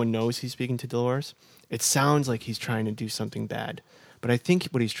no one knows he's speaking to Dolores, it sounds like he's trying to do something bad. But I think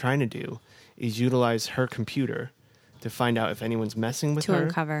what he's trying to do is utilize her computer to find out if anyone's messing with her. To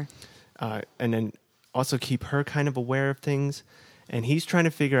uncover. And then also keep her kind of aware of things. And he's trying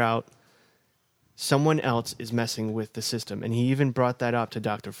to figure out someone else is messing with the system. And he even brought that up to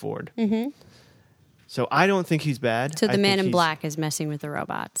Dr. Ford. Mm-hmm. So I don't think he's bad. So the man in black is messing with the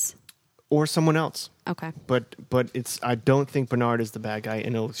robots. Or someone else. Okay. But I don't think Bernard is the bad guy,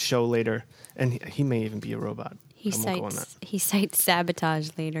 and it'll show later. And he may even be a robot. He cites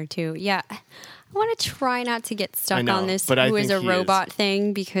sabotage later too. Yeah. I want to try not to get stuck on this who is a robot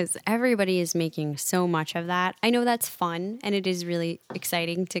thing, because everybody is making so much of that. I know that's fun, and it is really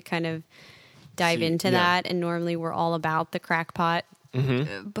exciting to kind of dive into that. And normally we're all about the crackpot.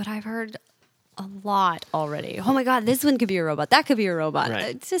 Mm-hmm. But I've heard a lot already. Oh my God, this one could be a robot. That could be a robot.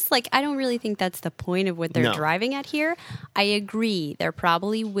 Right. It's just like, I don't really think that's the point of what they're driving at here. I agree. There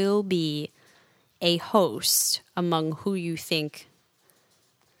probably will be a host among who you think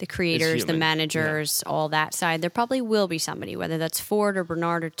the creators, the managers, all that side. There probably will be somebody, whether that's Ford or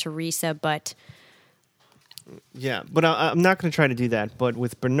Bernard or Teresa, but... Yeah, but I'm not going to try to do that. But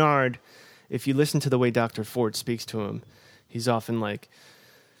with Bernard, if you listen to the way Dr. Ford speaks to him, he's often like...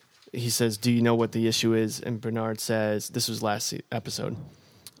 He says, do you know what the issue is? And Bernard says, this was last episode,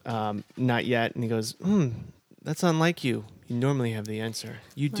 not yet. And he goes, that's unlike you. You normally have the answer.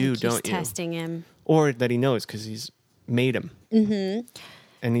 You do, don't you? He's testing him. Or that he knows because he's made him. Mm-hmm.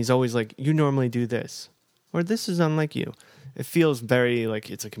 And he's always like, you normally do this. Or this is unlike you. It feels very like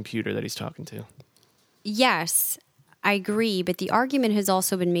it's a computer that he's talking to. Yes, I agree, but the argument has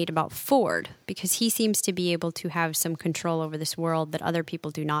also been made about Ford, because he seems to be able to have some control over this world that other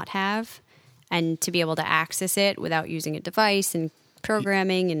people do not have, and to be able to access it without using a device and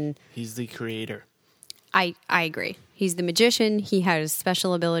programming. He's the creator. I agree. He's the magician. He has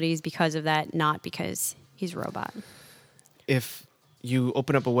special abilities because of that, not because he's a robot. If you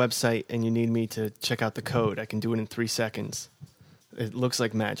open up a website and you need me to check out the code, I can do it in 3 seconds. It looks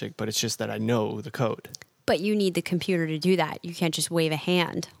like magic, but it's just that I know the code. But you need the computer to do that. You can't just wave a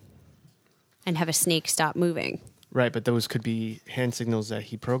hand and have a snake stop moving. Right, but those could be hand signals that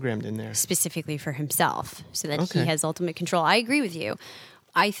he programmed in there. Specifically for himself, so that he has ultimate control. I agree with you.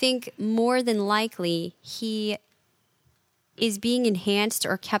 I think more than likely he is being enhanced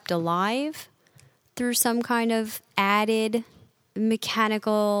or kept alive through some kind of added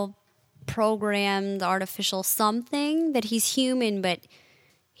mechanical, programmed, artificial something, that he's human, but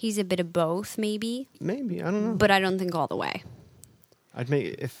he's a bit of both, maybe. Maybe, I don't know. But I don't think all the way.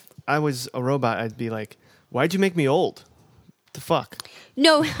 If I was a robot, I'd be like, why'd you make me old? The fuck?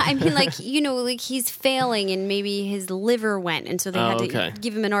 No, I mean, like, like he's failing and maybe his liver went, and so they had to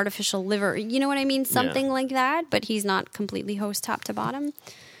give him an artificial liver. You know what I mean? Something like that, but he's not completely host top to bottom.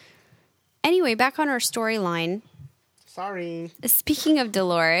 Anyway, back on our storyline. Sorry. Speaking of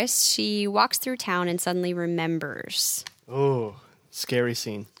Dolores, she walks through town and suddenly remembers. Oh, scary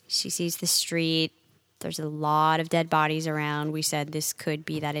scene. She sees the street. There's a lot of dead bodies around. We said this could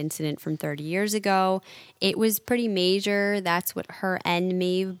be that incident from 30 years ago. It was pretty major. That's what her and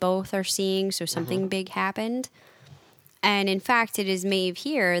Maeve both are seeing, so something big happened. And in fact, it is Maeve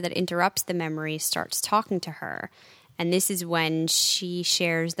here that interrupts the memory, starts talking to her. And this is when she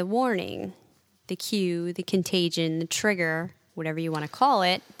shares the warning, the cue, the contagion, the trigger, whatever you want to call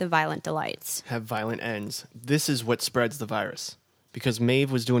it, the violent delights. Have violent ends. This is what spreads the virus. Because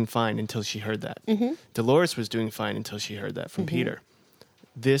Maeve was doing fine until she heard that. Mm-hmm. Dolores was doing fine until she heard that from Peter.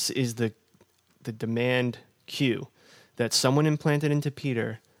 This is the demand cue that someone implanted into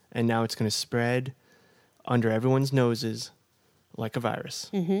Peter, and now it's going to spread under everyone's noses like a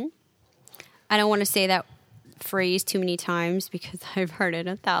virus. Mm-hmm. I don't want to say that phrase too many times because I've heard it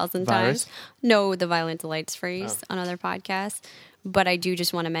 1,000 times. No, the violent delights phrase on other podcasts. But I do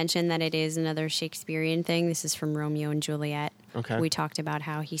just want to mention that it is another Shakespearean thing. This is from Romeo and Juliet. Okay. We talked about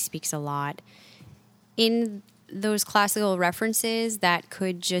how he speaks a lot. In those classical references, that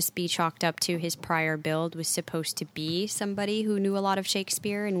could just be chalked up to his prior build was supposed to be somebody who knew a lot of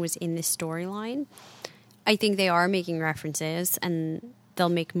Shakespeare and was in this storyline. I think they are making references, and they'll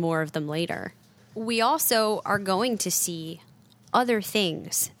make more of them later. We also are going to see other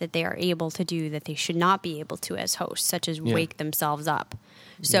things that they are able to do that they should not be able to as hosts, such as wake themselves up.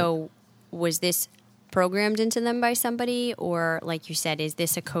 So was this programmed into them by somebody, or like you said, is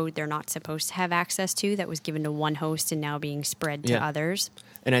this a code they're not supposed to have access to that was given to one host and now being spread to others?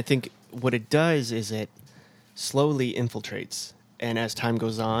 And I think what it does is it slowly infiltrates, and as time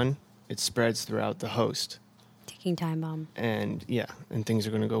goes on, it spreads throughout the host. Ticking time bomb. And and things are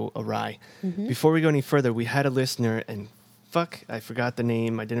going to go awry. Before we go any further, we had a listener, and I forgot the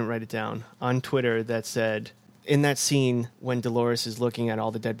name, I didn't write it down, on Twitter that said, in that scene when Dolores is looking at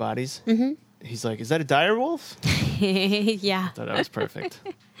all the dead bodies, he's like, is that a dire wolf? Yeah. I thought that was perfect.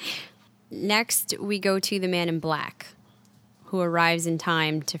 Next, we go to the Man in Black, who arrives in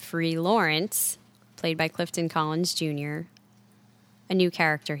time to free Lawrence, played by Clifton Collins Jr., a new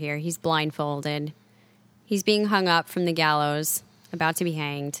character here. He's blindfolded. He's being hung up from the gallows, about to be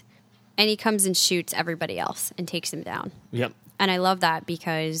hanged. And he comes and shoots everybody else and takes him down. Yep. And I love that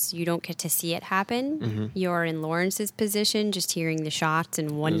because you don't get to see it happen. You're in Lawrence's position, just hearing the shots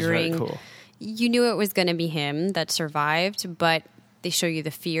and wondering. It was very cool. You knew it was going to be him that survived, but they show you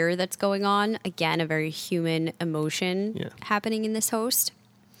the fear that's going on. Again, a very human emotion happening in this host.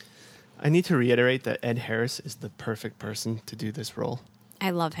 I need to reiterate that Ed Harris is the perfect person to do this role. I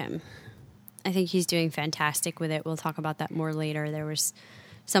love him. I think he's doing fantastic with it. We'll talk about that more later. There was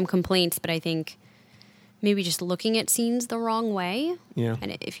some complaints, but I think maybe just looking at scenes the wrong way. Yeah.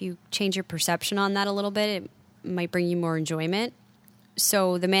 And if you change your perception on that a little bit, it might bring you more enjoyment.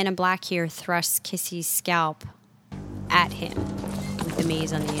 So the Man in Black here thrusts Kissy's scalp at him with the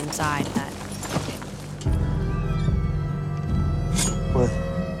maze on the inside.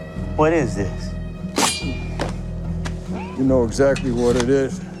 What is this? You know exactly what it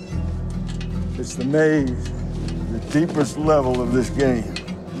is. It's the maze, the deepest level of this game.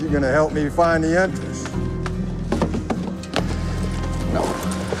 You're gonna help me find the entrance.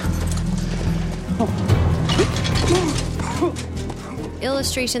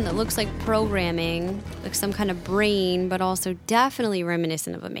 Illustration that looks like programming, like some kind of brain, but also definitely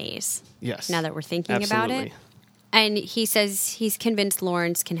reminiscent of a maze. Yes. Now that we're thinking about it. And he says he's convinced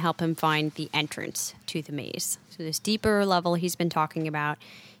Lawrence can help him find the entrance to the maze. So this deeper level he's been talking about,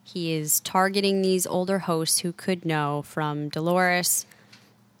 he is targeting these older hosts who could know, from Dolores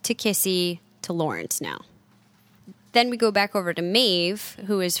to Kissy to Lawrence now. Then we go back over to Maeve,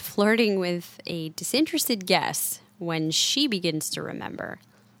 who is flirting with a disinterested guest when she begins to remember.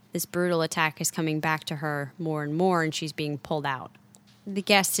 This brutal attack is coming back to her more and more, and she's being pulled out. The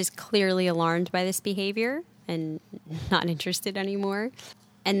guest is clearly alarmed by this behavior and not interested anymore.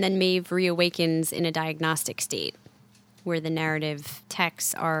 And then Maeve reawakens in a diagnostic state, where the narrative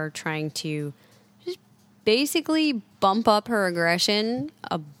texts are trying to just basically bump up her aggression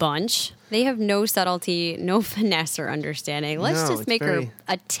a bunch. They have no subtlety, no finesse or understanding. Let's just make her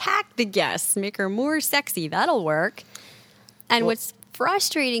attack the guests, make her more sexy. That'll work. And what's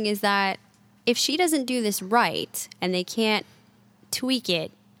frustrating is that if she doesn't do this right and they can't tweak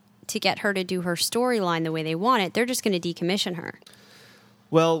it to get her to do her storyline the way they want it, they're just going to decommission her.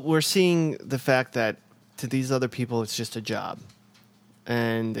 Well, we're seeing the fact that to these other people, it's just a job.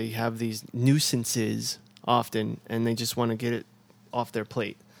 And they have these nuisances often, and they just want to get it off their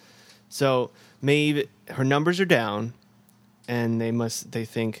plate. So Maeve, her numbers are down, and they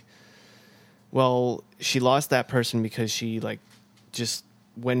think, well, she lost that person because she just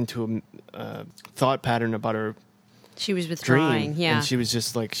went into a thought pattern about her She was withdrawing, dream, yeah. and she was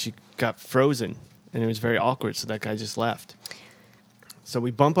just she got frozen, and it was very awkward. So that guy just left. So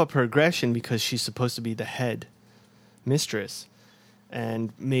we bump up her aggression because she's supposed to be the head mistress,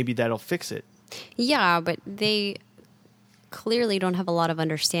 and maybe that'll fix it. Yeah, but they clearly don't have a lot of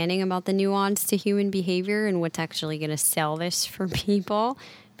understanding about the nuance to human behavior and what's actually going to sell this for people,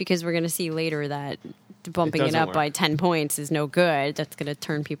 because we're going to see later that bumping it up work. by 10 points is no good. That's going to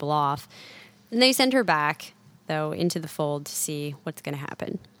turn people off. And they send her back, though, into the fold to see what's going to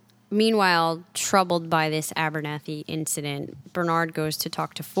happen. Meanwhile, troubled by this Abernathy incident, Bernard goes to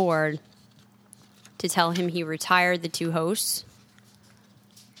talk to Ford to tell him he retired the two hosts,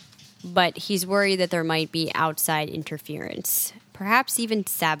 but he's worried that there might be outside interference, perhaps even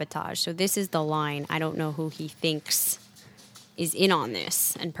sabotage. So this is the line. I don't know who he thinks is in on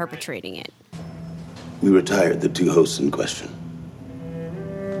this and perpetrating it. We retired the two hosts in question.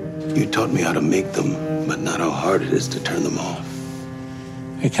 You taught me how to make them, but not how hard it is to turn them off.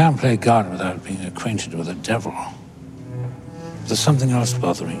 You can't play God without being acquainted with the devil. There's something else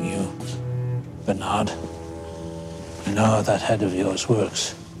bothering you, Bernard. I know how that head of yours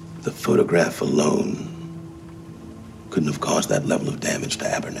works. The photograph alone couldn't have caused that level of damage to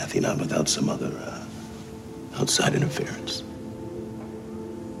Abernathy, not without some other outside interference.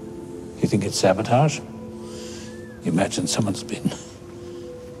 You think it's sabotage? You imagine someone's been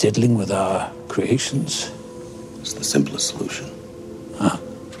diddling with our creations? It's the simplest solution.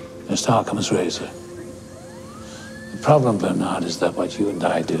 Just Occam's razor. The problem, Bernard, is that what you and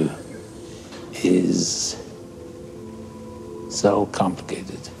I do is so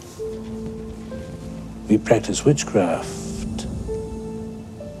complicated. We practice witchcraft.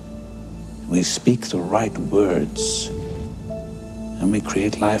 We speak the right words. And we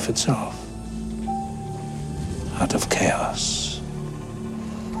create life itself. Out of chaos.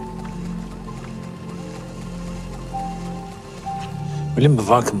 William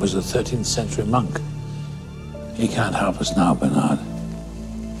of Ockham was a 13th century monk. He can't help us now, Bernard.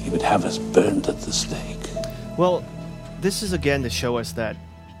 He would have us burned at the stake. Well, this is again to show us that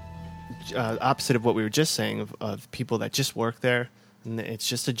opposite of what we were just saying of people that just work there, and it's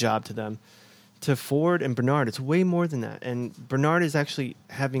just a job to them. To Ford and Bernard, it's way more than that. And Bernard is actually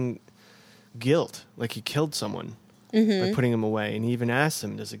having guilt, like he killed someone by putting him away. And he even asked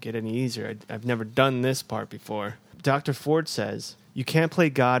him, does it get any easier? I've never done this part before. Dr. Ford says, you can't play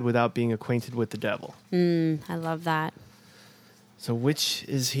God without being acquainted with the devil. I love that. So which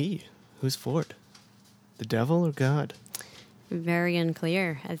is he? Who's Ford? The devil or God? Very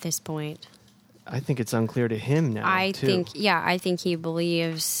unclear at this point. I think it's unclear to him now, I too. think he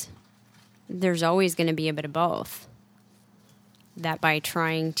believes there's always going to be a bit of both. That by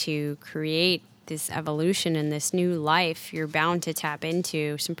trying to create this evolution and this new life, you're bound to tap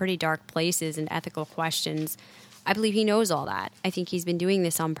into some pretty dark places and ethical questions. I believe he knows all that. I think he's been doing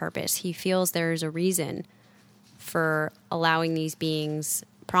this on purpose. He feels there's a reason for allowing these beings,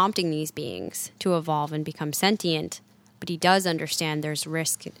 prompting these beings to evolve and become sentient. But he does understand there's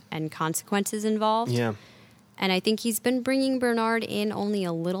risk and consequences involved. Yeah. And I think he's been bringing Bernard in only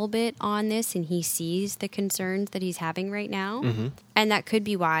a little bit on this, and he sees the concerns that he's having right now. And that could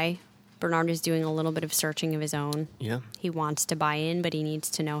be why Bernard is doing a little bit of searching of his own. Yeah. He wants to buy in, but he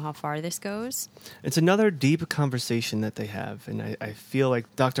needs to know how far this goes. It's another deep conversation that they have, and I feel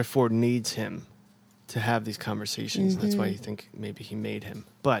like Dr. Ford needs him to have these conversations. That's why you think maybe he made him.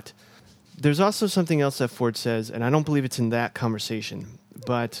 But there's also something else that Ford says, and I don't believe it's in that conversation,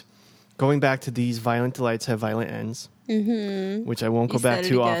 but going back to these violent delights have violent ends, which I won't go back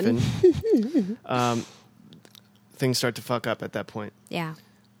to often. Things start to fuck up at that point. Yeah.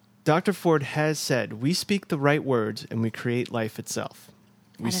 Dr. Ford has said, we speak the right words and we create life itself.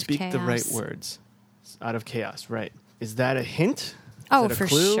 We Out of speak the right chaos. words out of chaos, right? Is that a hint? Is Oh, that a for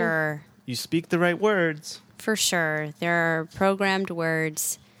clue? sure. You speak the right words. For sure. There are programmed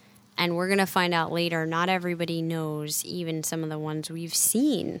words, and we're going to find out later, not everybody knows even some of the ones we've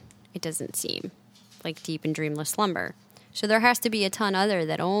seen, it doesn't seem, like deep and dreamless slumber. So there has to be a ton other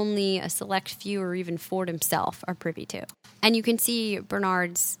that only a select few or even Ford himself are privy to. And you can see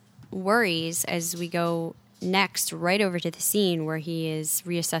Bernard's worries as we go next right over to the scene where he is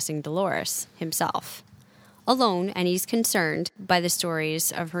reassessing Dolores himself. Alone, and he's concerned by the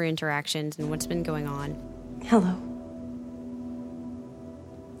stories of her interactions and what's been going on. Hello.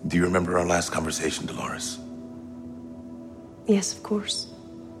 Do you remember our last conversation, Dolores? Yes, of course.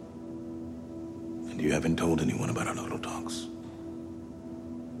 And you haven't told anyone about our little talks?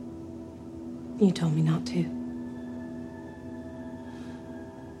 You told me not to.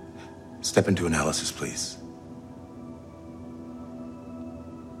 Step into analysis, please.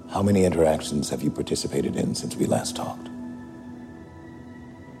 How many interactions have you participated in since we last talked?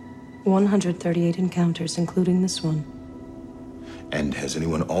 138 encounters, including this one. And has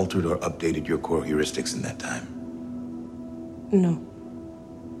anyone altered or updated your core heuristics in that time? No.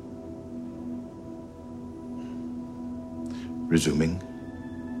 Resuming.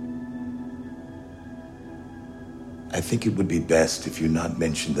 I think it would be best if you not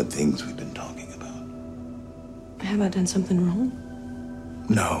mention the things we've been talking about. Have I done something wrong?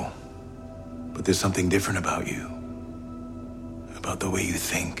 No. But there's something different about you. About the way you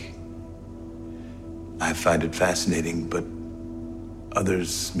think. I find it fascinating, but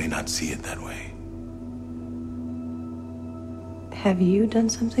others may not see it that way. Have you done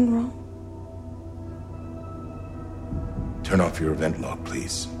something wrong? Turn off your event log,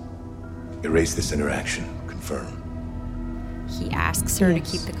 please. Erase this interaction. Confirm. He asks her to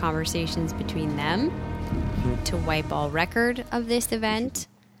keep the conversations between them, to wipe all record of this event.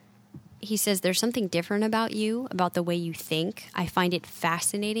 He says, there's something different about you, about the way you think. I find it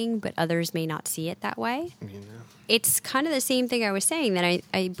fascinating, but others may not see it that way. Yeah. It's kind of the same thing I was saying, that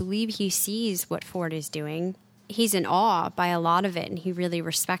I believe he sees what Ford is doing. He's in awe by a lot of it, and he really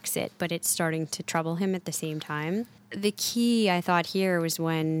respects it, but it's starting to trouble him at the same time. The key, I thought, here was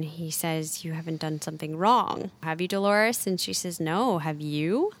when he says, you haven't done something wrong. Have you, Dolores? And she says, no. Have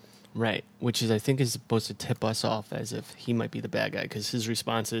you? Right, which is, I think, is supposed to tip us off as if he might be the bad guy, because his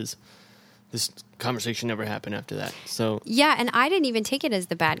response is, this conversation never happened after that. So yeah, and I didn't even take it as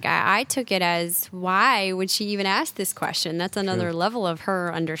the bad guy. I took it as, why would she even ask this question? That's another level of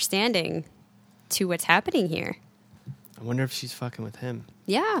her understanding to what's happening here. I wonder if she's fucking with him.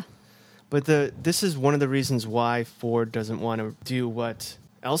 Yeah. But this is one of the reasons why Ford doesn't want to do what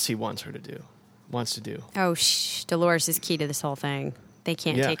Elsie wants to do. Oh, Dolores is key to this whole thing. They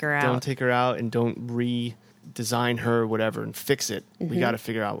can't take her out. Don't take her out and don't redesign her, whatever, and fix it. We got to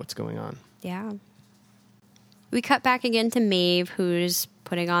figure out what's going on. Yeah. We cut back again to Maeve, who's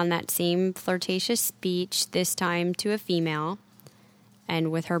putting on that same flirtatious speech, this time to a female.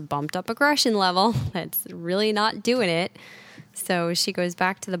 And with her bumped up aggression level, that's really not doing it. So she goes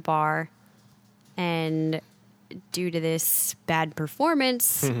back to the bar, and due to this bad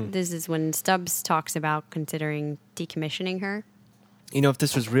performance, this is when Stubbs talks about considering decommissioning her. You know, if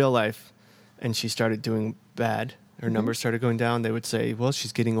this was real life and she started doing bad, her numbers started going down, they would say, well,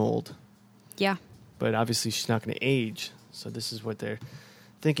 she's getting old. Yeah. But obviously she's not going to age. So this is what they're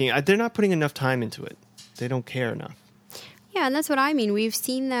thinking. They're not putting enough time into it. They don't care enough. Yeah, and that's what I mean. We've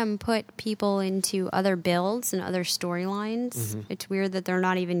seen them put people into other builds and other storylines. It's weird that they're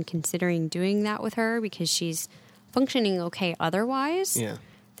not even considering doing that with her because she's functioning okay otherwise. Yeah.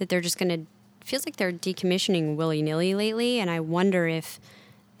 That they're just going to... feels like they're decommissioning willy-nilly lately, and I wonder if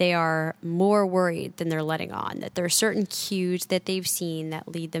they are more worried than they're letting on. That there are certain cues that they've seen that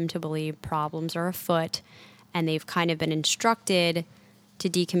lead them to believe problems are afoot, and they've kind of been instructed to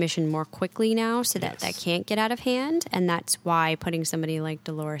decommission more quickly now so that that can't get out of hand. And that's why putting somebody like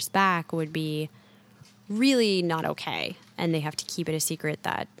Dolores back would be really not okay. And they have to keep it a secret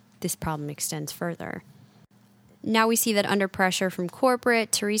that this problem extends further. Now we see that under pressure from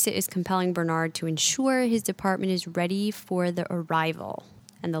corporate, Teresa is compelling Bernard to ensure his department is ready for the arrival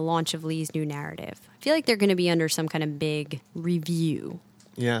and the launch of Lee's new narrative. I feel like they're going to be under some kind of big review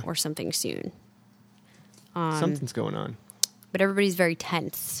or something soon. Something's going on. But everybody's very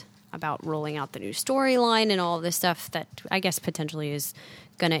tense about rolling out the new storyline and all of this stuff that I guess potentially is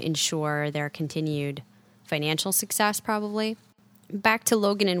going to ensure their continued financial success, probably. Back to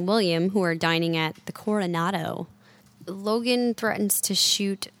Logan and William, who are dining at the Coronado. Logan threatens to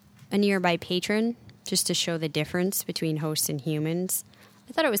shoot a nearby patron just to show the difference between hosts and humans.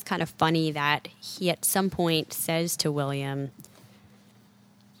 I thought it was kind of funny that he at some point says to William,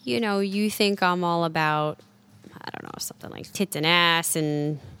 you know, you think I'm all about... I don't know, something like tits and ass,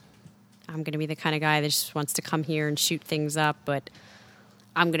 and I'm going to be the kind of guy that just wants to come here and shoot things up, but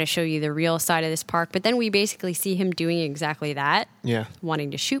I'm going to show you the real side of this park. But then we basically see him doing exactly that. Yeah. Wanting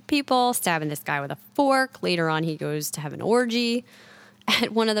to shoot people, stabbing this guy with a fork. Later on, he goes to have an orgy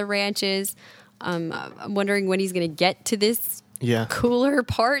at one of the ranches. I'm wondering when he's going to get to this cooler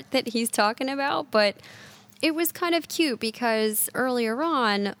part that he's talking about, but It was kind of cute because earlier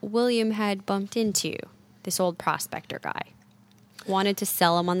on, William had bumped into this old prospector guy. Wanted to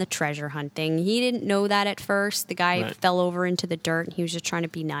sell him on the treasure hunt thing. He didn't know that at first. The guy fell over into the dirt and he was just trying to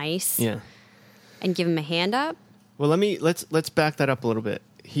be nice. Yeah. And give him a hand up. Well, let's back that up a little bit.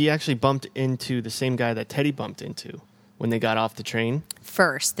 He actually bumped into the same guy that Teddy bumped into when they got off the train.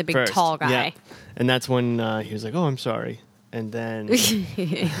 First, the big tall guy. Yeah. And that's when he was like, "Oh, I'm sorry." And then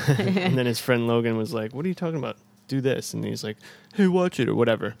and then his friend Logan was like, "What are you talking about? Do this." And he's like, "Hey, watch it," or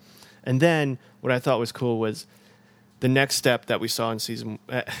whatever. And then what I thought was cool was the next step that we saw in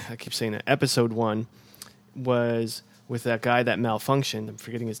I keep saying that, episode 1 was with that guy that malfunctioned. I'm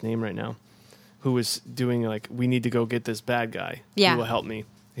forgetting his name right now. Who was doing like, we need to go get this bad guy. Yeah. Who will help me.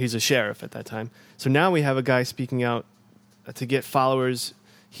 He's a sheriff at that time. So now we have a guy speaking out to get followers.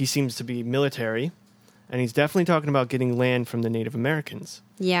 He seems to be military. And he's definitely talking about getting land from the Native Americans.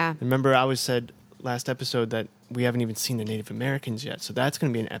 Yeah. Remember, I said last episode that we haven't even seen the Native Americans yet. So that's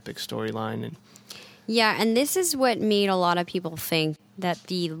going to be an epic storyline. And yeah, and this is what made a lot of people think that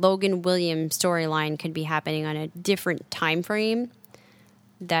the Logan Williams storyline could be happening on a different time frame,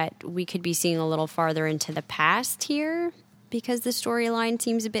 that we could be seeing a little farther into the past here, because the storyline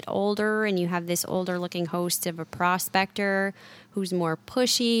seems a bit older and you have this older looking host of a prospector who's more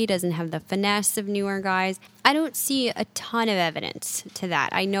pushy, doesn't have the finesse of newer guys. I don't see a ton of evidence to that.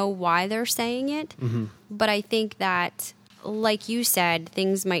 I know why they're saying it, but I think that, like you said,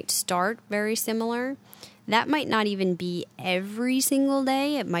 things might start very similar. That might not even be every single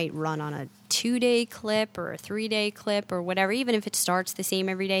day. It might run on a 2-day clip or a 3-day clip or whatever. Even if it starts the same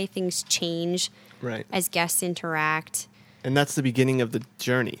every day, things change as guests interact. And that's the beginning of the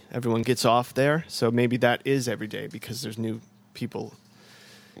journey. Everyone gets off there, so maybe that is every day because there's new people.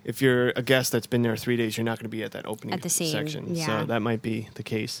 If you're a guest that's been there 3 days, you're not going to be at that opening section. Yeah. So that might be the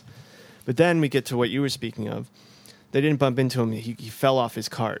case. But then we get to what you were speaking of. They didn't bump into him. He fell off his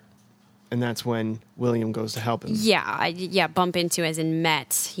cart. And that's when William goes to help him. Yeah, bump into as in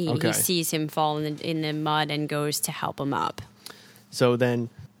met. He sees him fall in the mud and goes to help him up. So then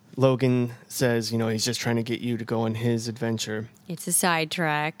Logan says, he's just trying to get you to go on his adventure. It's a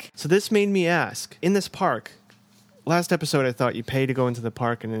sidetrack. So this made me ask, in this park, last episode I thought you pay to go into the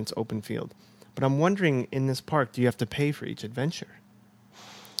park and then it's open field. But I'm wondering, in this park, do you have to pay for each adventure?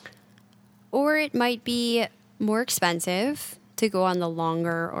 Or it might be more expensive to go on the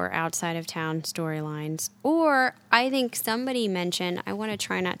longer or outside of town storylines. Or I think somebody mentioned, I want to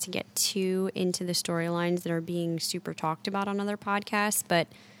try not to get too into the storylines that are being super talked about on other podcasts, but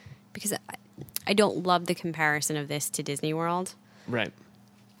because I don't love the comparison of this to Disney World. Right.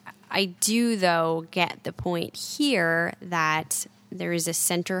 I do, though, get the point here that there is a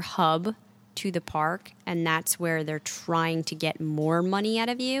center hub to the park, and that's where they're trying to get more money out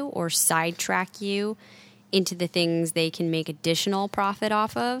of you or sidetrack you into the things they can make additional profit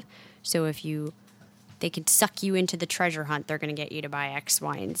off of. So if they could suck you into the treasure hunt, they're going to get you to buy X,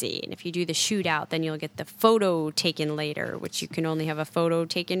 Y, and Z. And if you do the shootout, then you'll get the photo taken later, which you can only have a photo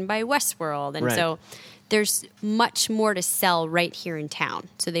taken by Westworld. And so there's much more to sell right here in town.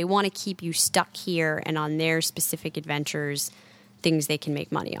 So they want to keep you stuck here and on their specific adventures, things they can make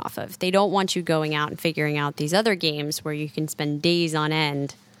money off of. They don't want you going out and figuring out these other games where you can spend days on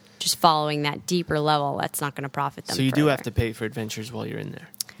end just following that deeper level. That's not going to profit them. So you further. do have to pay for adventures while you're in there,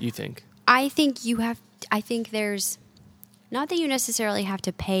 you think? I think there's, not that you necessarily have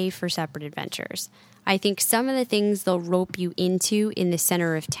to pay for separate adventures. I think some of the things they'll rope you into in the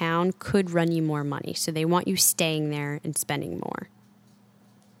center of town could run you more money. So they want you staying there and spending more.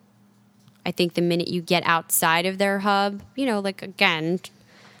 I think the minute you get outside of their hub, like, again,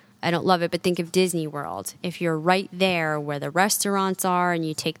 I don't love it, but think of Disney World. If you're right there where the restaurants are and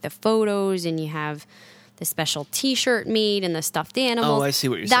you take the photos and you have the special T-shirt made and the stuffed animals. Oh, I see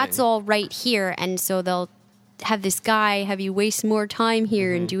what you're saying. That's all right here. And so they'll have this guy have you waste more time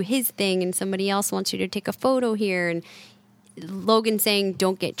here and do his thing, and somebody else wants you to take a photo here. And Logan saying,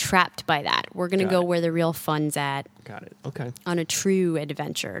 don't get trapped by that. We're going to go where the real fun's at. Got it. Okay. On a true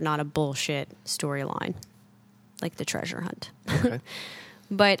adventure, not a bullshit storyline like the treasure hunt. Okay.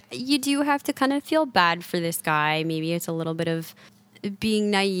 But you do have to kind of feel bad for this guy. Maybe it's a little bit of being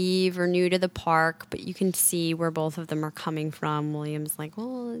naive or new to the park, but you can see where both of them are coming from. William's like,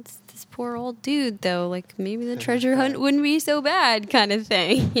 well, it's this poor old dude, though. Like, maybe the treasure hunt wouldn't be so bad kind of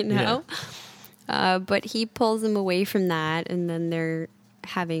thing, Yeah. But he pulls them away from that, and then they're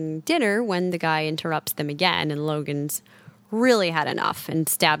having dinner when the guy interrupts them again, and Logan's really had enough and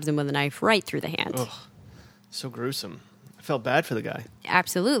stabs him with a knife right through the hand. Ugh, so gruesome. I felt bad for the guy.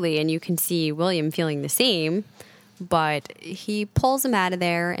 Absolutely, and you can see William feeling the same, but he pulls him out of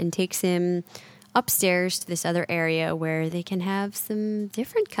there and takes him upstairs to this other area where they can have some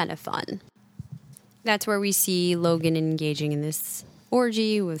different kind of fun. That's where we see Logan engaging in this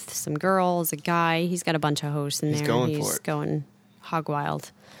orgy with some girls, a guy. He's got a bunch of hosts in there. He's going hog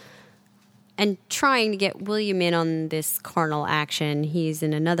wild. And trying to get William in on this carnal action. He's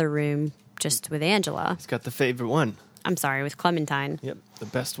in another room just with Angela. He's got the favorite one. I'm sorry, with Clementine. Yep, the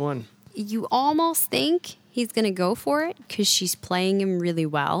best one. You almost think he's going to go for it because she's playing him really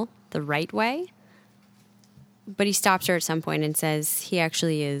well, the right way. But he stops her at some point and says he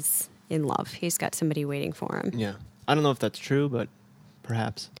actually is in love. He's got somebody waiting for him. Yeah. I don't know if that's true, but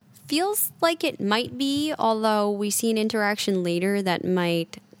perhaps. Feels like it might be, although we see an interaction later that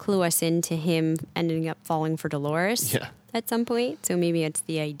might clue us into him ending up falling for Dolores at some point. So maybe it's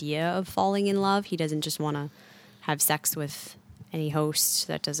the idea of falling in love. He doesn't just want to have sex with any host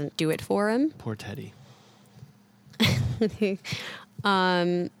that doesn't do it for him. Poor Teddy.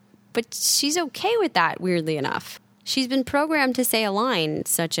 But she's okay with that, weirdly enough. She's been programmed to say a line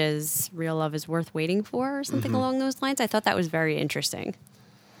such as, real love is worth waiting for, or something along those lines. I thought that was very interesting.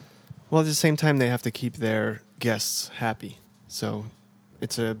 Well, at the same time, they have to keep their guests happy. So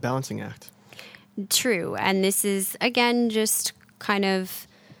it's a balancing act. True. And this is, again, just kind of,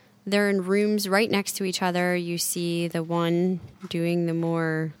 they're in rooms right next to each other. You see the one doing the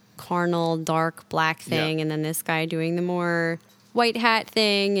more carnal, dark, black thing, and then this guy doing the more white hat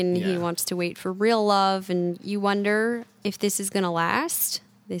thing, and he wants to wait for real love. And you wonder if this is going to last,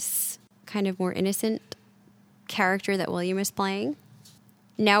 this kind of more innocent character that William is playing.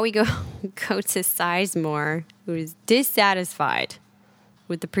 Now we go to Sizemore, who is dissatisfied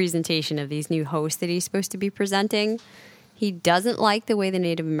with the presentation of these new hosts that he's supposed to be presenting. He doesn't like the way the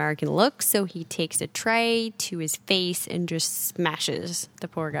Native American looks, so he takes a tray to his face and just smashes the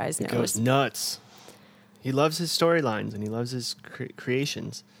poor guy's nose. Goes nuts. He loves his storylines and he loves his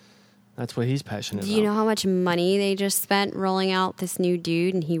creations. That's what he's passionate about. Do you know how much money they just spent rolling out this new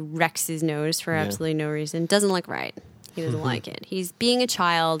dude, and he wrecks his nose for absolutely no reason? Doesn't look right. He doesn't like it. He's being a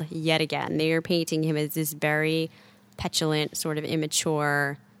child yet again. They are painting him as this very petulant, sort of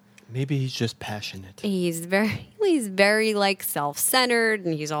immature. Maybe he's just passionate. He's very like self-centered,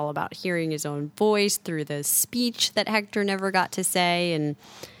 and he's all about hearing his own voice through the speech that Hector never got to say. And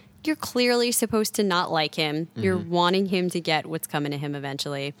you're clearly supposed to not like him. You're wanting him to get what's coming to him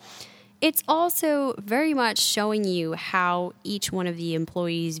eventually. It's also very much showing you how each one of the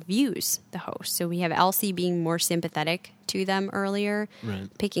employees views the host. So we have Elsie being more sympathetic to them earlier,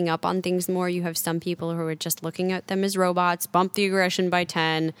 picking up on things more. You have some people who are just looking at them as robots, bump the aggression by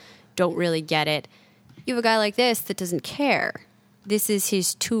 10, don't really get it. You have a guy like this that doesn't care. This is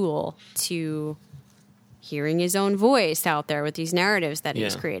his tool to hearing his own voice out there with these narratives that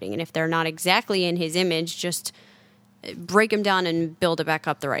he's creating. And if they're not exactly in his image, just break them down and build it back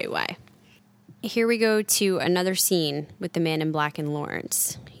up the right way. Here we go to another scene with the man in black and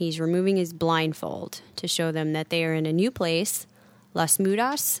Lawrence. He's removing his blindfold to show them that they are in a new place, Las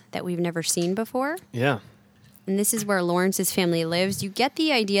Mudas, that we've never seen before. Yeah. And this is where Lawrence's family lives. You get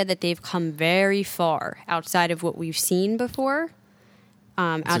the idea that they've come very far outside of what we've seen before,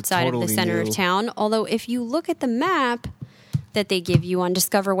 outside of the center of town. Although if you look at the map that they give you on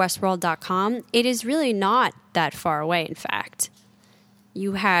discoverwestworld.com, it is really not that far away, in fact.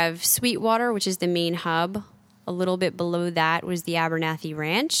 You have Sweetwater, which is the main hub. A little bit below that was the Abernathy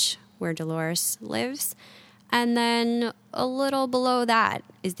Ranch, where Dolores lives. And then a little below that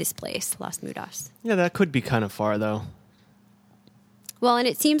is this place, Las Mudas. Yeah, that could be kind of far, though. Well, and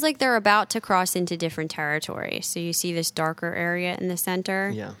it seems like they're about to cross into different territory. So you see this darker area in the center.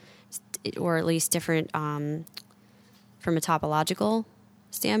 Yeah. Or at least different from a topological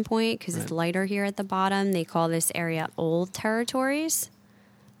standpoint, because it's lighter here at the bottom. They call this area old territories.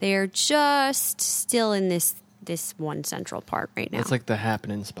 They are just still in this one central part right now. It's like the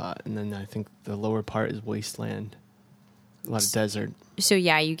happening spot. And then I think the lower part is wasteland. A lot of desert. So,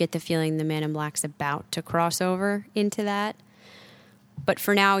 yeah, you get the feeling the Man in Black's about to cross over into that. But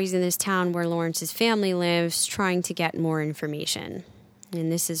for now, he's in this town where Lawrence's family lives, trying to get more information.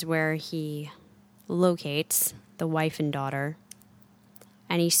 And this is where he locates the wife and daughter.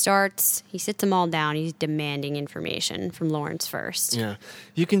 And he sits them all down. He's demanding information from Lawrence first. Yeah.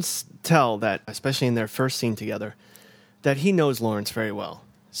 You can tell that, especially in their first scene together, that he knows Lawrence very well.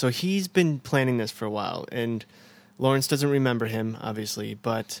 So he's been planning this for a while. And Lawrence doesn't remember him, obviously,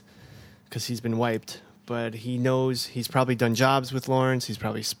 but because he's been wiped. But he knows he's probably done jobs with Lawrence. He's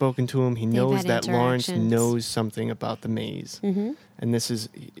probably spoken to him. He knows that Lawrence knows something about the maze. Mm-hmm. And this is,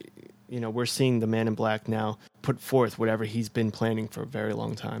 we're seeing the Man in Black now put forth whatever he's been planning for a very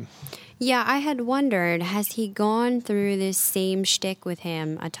long time. Yeah, I had wondered, has he gone through this same shtick with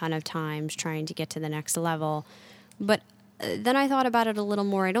him a ton of times trying to get to the next level? But then I thought about it a little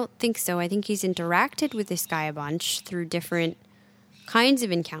more. I don't think so. I think he's interacted with this guy a bunch through different kinds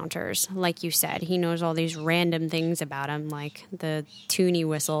of encounters. Like you said, he knows all these random things about him, like the tune he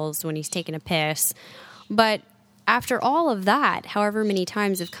whistles when he's taking a piss. But after all of that, however many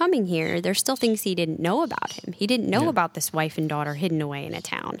times of coming here, there's still things he didn't know about him. He didn't know about this wife and daughter hidden away in a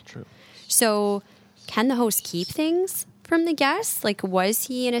town. True. So can the host keep things from the guests? Like, was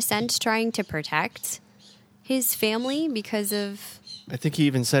he, in a sense, trying to protect his family because of... I think he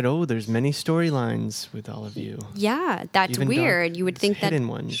even said, there's many storylines with all of you. Yeah, that's even weird. You would think that hidden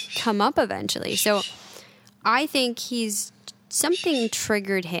ones come up eventually. So I think something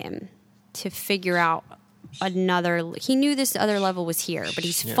triggered him to figure out he knew this other level was here, but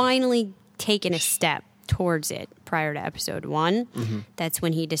he's finally taken a step towards it prior to episode 1. Mm-hmm. That's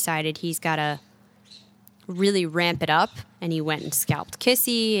when he decided he's got to really ramp it up, and he went and scalped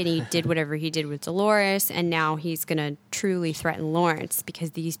Kissy, and he did whatever he did with Dolores, and now he's going to truly threaten Lawrence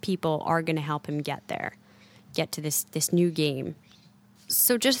because these people are going to help him get to this new game.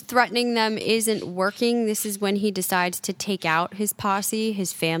 So just threatening them isn't working. This is when he decides to take out his posse,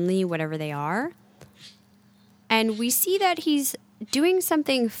 his family, whatever they are. And we see that he's doing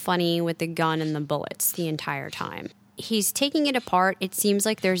something funny with the gun and the bullets the entire time. He's taking it apart. It seems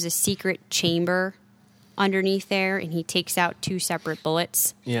like there's a secret chamber underneath there, and he takes out 2 separate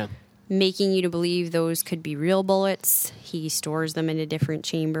bullets. Yeah. Making you to believe those could be real bullets. He stores them in a different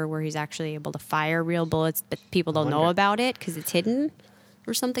chamber where he's actually able to fire real bullets, but people don't know about it because it's hidden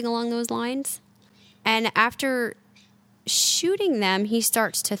or something along those lines. And after shooting them, he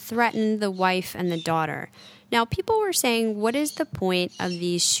starts to threaten the wife and the daughter. Now, people were saying, what is the point of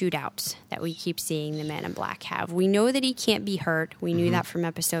these shootouts that we keep seeing the Man in Black have? We know that he can't be hurt. We knew that from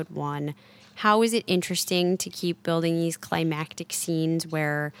episode 1. How is it interesting to keep building these climactic scenes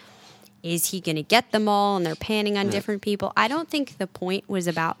where is he going to get them all and they're panning on different people? I don't think the point was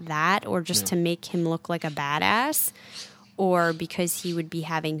about that or just to make him look like a badass or because he would be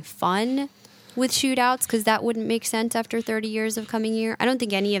having fun with shootouts, because that wouldn't make sense after 30 years of coming here. I don't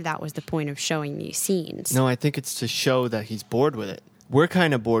think any of that was the point of showing these scenes. No, I think it's to show that he's bored with it. We're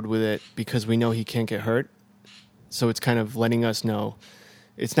kind of bored with it because we know he can't get hurt. So it's kind of letting us know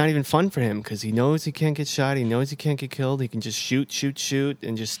it's not even fun for him because he knows he can't get shot. He knows he can't get killed. He can just shoot,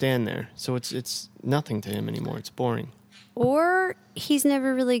 and just stand there. So it's nothing to him anymore. It's boring. Or he's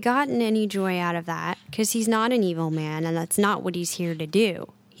never really gotten any joy out of that because he's not an evil man, and that's not what he's here to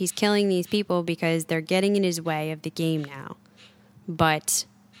do. He's killing these people because they're getting in his way of the game now. But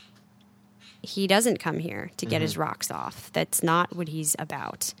he doesn't come here to get his rocks off. That's not what he's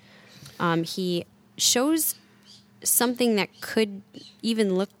about. He shows something that could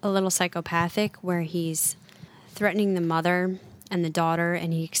even look a little psychopathic, where he's threatening the mother and the daughter,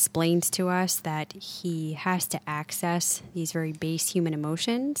 and he explains to us that he has to access these very base human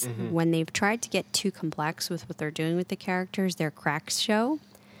emotions. When they've tried to get too complex with what they're doing with the characters, their cracks show.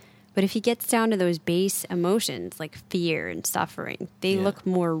 But if he gets down to those base emotions like fear and suffering, they look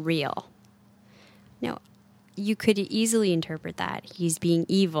more real. Now, you could easily interpret that. He's being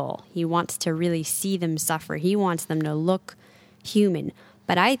evil. He wants to really see them suffer. He wants them to look human.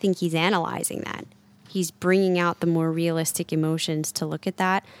 But I think he's analyzing that. He's bringing out the more realistic emotions to look at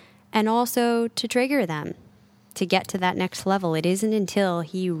that and also to trigger them to get to that next level. It isn't until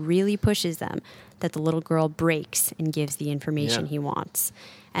he really pushes them that the little girl breaks and gives the information he wants.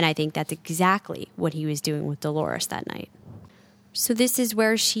 And I think that's exactly what he was doing with Dolores that night. So this is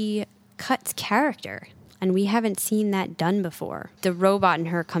where she cuts character, and we haven't seen that done before. The robot in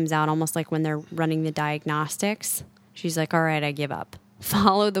her comes out almost like when they're running the diagnostics. She's like, all right, I give up.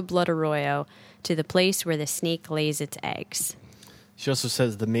 Follow the blood arroyo to the place where the snake lays its eggs. She also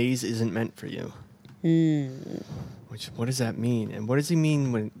says the maze isn't meant for you. What does that mean? And what does he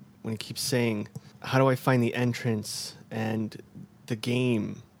mean when he keeps saying, how do I find the entrance and the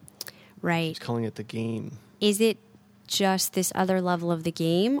game? Right. He's calling it the game. Is it just this other level of the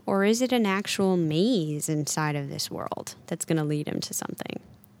game, or is it an actual maze inside of this world that's going to lead him to something?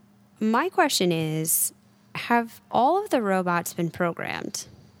 My question is, have all of the robots been programmed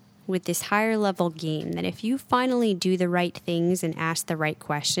with this higher level game that if you finally do the right things and ask the right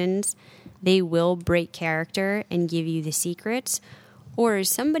questions, they will break character and give you the secrets? Or is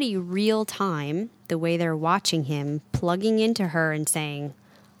somebody real time, the way they're watching him, plugging into her and saying,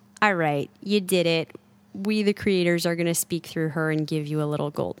 all right, you did it. We, the creators, are going to speak through her and give you a little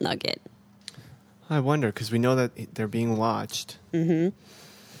gold nugget? I wonder, because we know that they're being watched.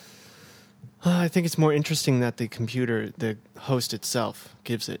 I think it's more interesting that the computer, the host itself,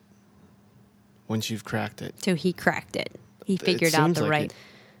 gives it once you've cracked it. So he cracked it. He figured out the right.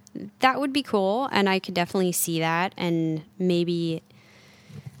 That would be cool, and I could definitely see that. And maybe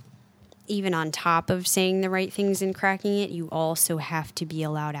even on top of saying the right things and cracking it, you also have to be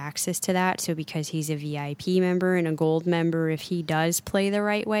allowed access to that. So because he's a VIP member and a gold member, if he does play the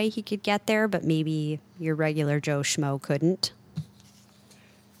right way, he could get there, but maybe your regular Joe Schmo couldn't.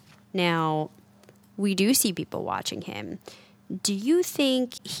 Now, we do see people watching him. Do you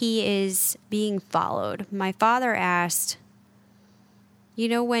think he is being followed? My father asked, you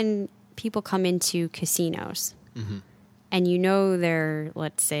know, when people come into casinos and you know they're,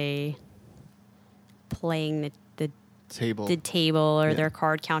 let's say, playing the table or they're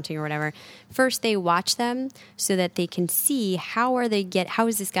card counting or whatever. First, they watch them so that they can see how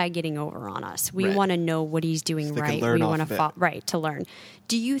is this guy getting over on us? We want to know what he's doing right. We want to to learn.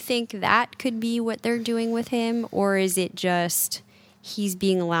 Do you think that could be what they're doing with him, or is it just he's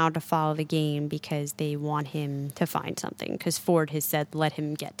being allowed to follow the game because they want him to find something? Because Ford has said, let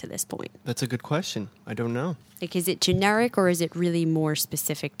him get to this point. That's a good question. I don't know. Like, is it generic or is it really more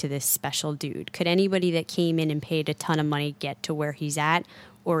specific to this special dude? Could anybody that came in and paid a ton of money get to where he's at,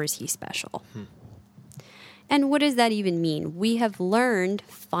 or is he special? And what does that even mean? We have learned,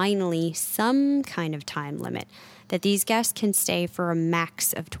 finally, some kind of time limit, that these guests can stay for a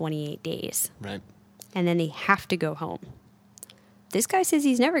max of 28 days. Right. And then they have to go home. This guy says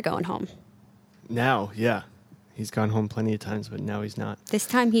he's never going home. Now, yeah. He's gone home plenty of times, but now he's not. This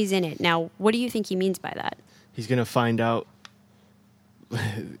time he's in it. Now, what do you think he means by that? He's going to find out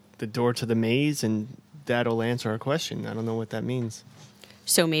the door to the maze, and that'll answer our question. I don't know what that means.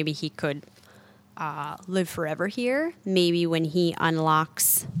 So maybe he could live forever here. Maybe when he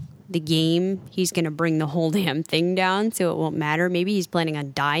unlocks the game, he's going to bring the whole damn thing down so it won't matter. Maybe he's planning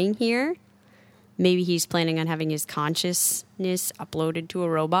on dying here. Maybe he's planning on having his consciousness uploaded to a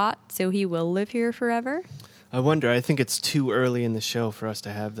robot so he will live here forever. I wonder. I think it's too early in the show for us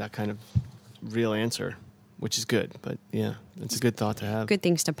to have that kind of real answer, which is good. But yeah, it's a good thought to have. Good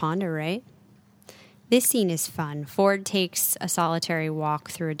things to ponder, right? This scene is fun. Ford takes a solitary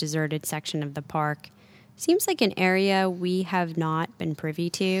walk through a deserted section of the park. Seems like an area we have not been privy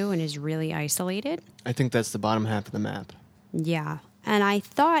to and is really isolated. I think that's the bottom half of the map. Yeah. And I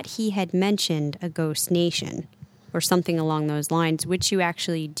thought he had mentioned a ghost nation or something along those lines, which you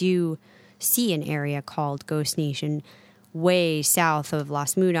actually do see an area called Ghost Nation way south of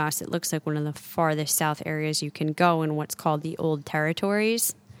Las Mudas. It looks like one of the farthest south areas you can go in what's called the Old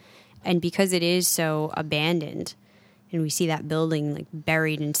Territories. And because it is so abandoned, and we see that building like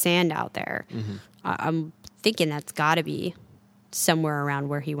buried in sand out there, I'm thinking that's got to be somewhere around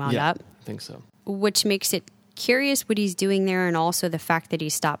where he wound up. I think so. Which makes it curious what he's doing there, and also the fact that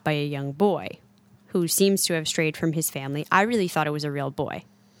he's stopped by a young boy who seems to have strayed from his family. I really thought it was a real boy.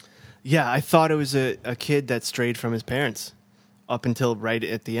 Yeah, I thought it was a kid that strayed from his parents up until right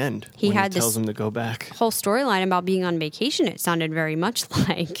at the end. He tells him to go back. Whole storyline about being on vacation. It sounded very much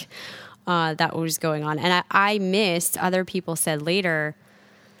like that was going on. And I missed, other people said later,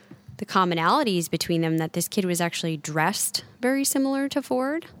 the commonalities between them, that this kid was actually dressed very similar to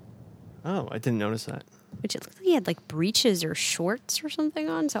Ford. Oh, I didn't notice that. Which it looked like he had like breeches or shorts or something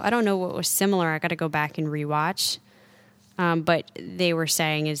on. So I don't know what was similar. I got to go back and rewatch. But they were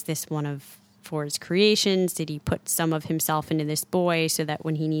saying, is this one of Ford's creations? Did he put some of himself into this boy so that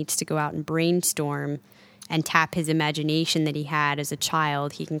when he needs to go out and brainstorm and tap his imagination that he had as a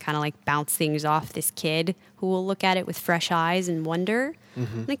child, he can kind of like bounce things off this kid who will look at it with fresh eyes and wonder?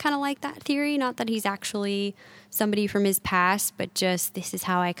 And I kind of like that theory. Not that he's actually somebody from his past, but just this is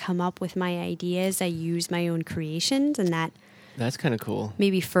how I come up with my ideas. I use my own creations, and that's kind of cool.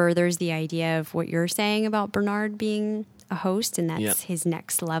 Maybe furthers the idea of what you're saying about Bernard being a host, and that's his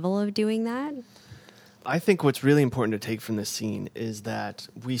next level of doing that. I think what's really important to take from this scene is that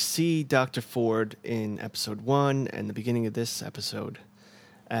we see Dr. Ford in episode 1 and the beginning of this episode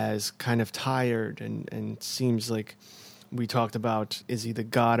as kind of tired and seems like we talked about, is he the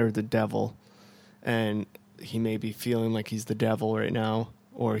god or the devil? And he may be feeling like he's the devil right now,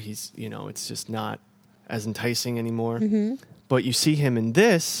 or he's, it's just not as enticing anymore. But you see him in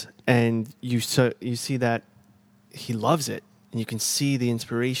this, and you see that he loves it, and you can see the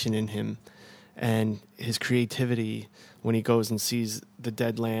inspiration in him and his creativity when he goes and sees the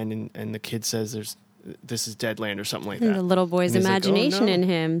dead land, and the kid says this is dead land or something like that. The little boy's imagination in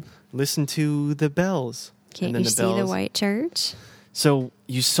him. Listen to the bells. Can't you see the white church? So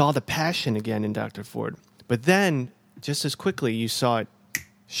you saw the passion again in Dr. Ford. But then, just as quickly, you saw it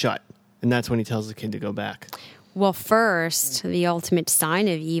shut. And that's when he tells the kid to go back. Well, first, the ultimate sign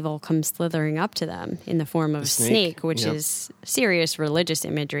of evil comes slithering up to them in the form of a snake, which is serious religious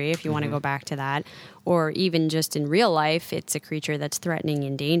imagery, if you want to go back to that. Or even just in real life, it's a creature that's threatening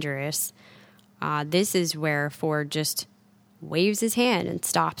and dangerous. This is where Ford just waves his hand and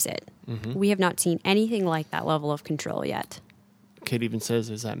stops it. We have not seen anything like that level of control yet. Kate even says,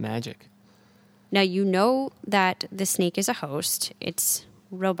 is that magic? Now, you know that the snake is a host. It's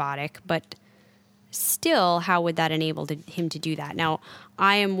robotic, but still, how would that enable him to do that? Now,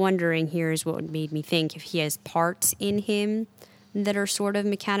 I am wondering, here's what made me think, if he has parts in him that are sort of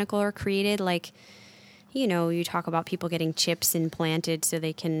mechanical or created. Like, you know, you talk about people getting chips implanted so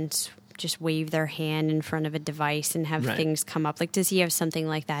they can just wave their hand in front of a device and have things come up. Like, does he have something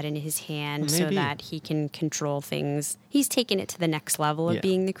like that in his hand so that he can control things? He's taken it to the next level of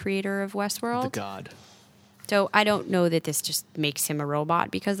being the creator of Westworld. The god. So I don't know that this just makes him a robot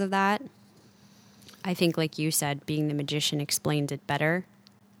because of that. I think, like you said, being the magician explains it better.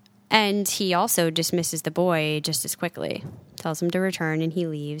 And he also dismisses the boy just as quickly. Tells him to return, and he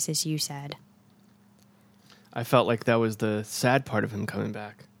leaves, as you said. I felt like that was the sad part of him coming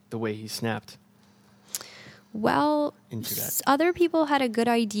back, the way he snapped. Well, other people had a good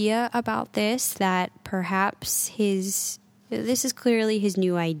idea about this, that perhaps this is clearly his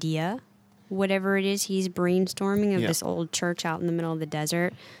new idea. Whatever it is he's brainstorming of this old church out in the middle of the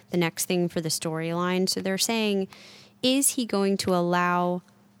desert, the next thing for the storyline. So they're saying, is he going to allow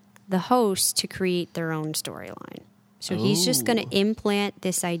the hosts to create their own storyline? So he's just going to implant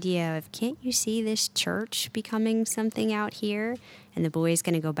this idea of, can't you see this church becoming something out here? And the boy's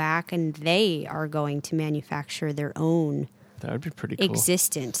going to go back and they are going to manufacture their own that would be pretty cool.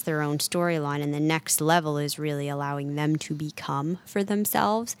 existence, their own storyline. And the next level is really allowing them to become for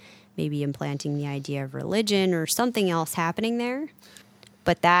themselves, maybe implanting the idea of religion or something else happening there.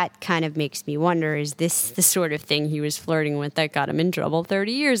 But that kind of makes me wonder, is this the sort of thing he was flirting with that got him in trouble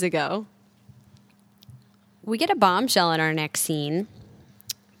 30 years ago? We get a bombshell in our next scene.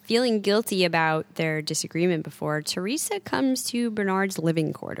 Feeling guilty about their disagreement before, Teresa comes to Bernard's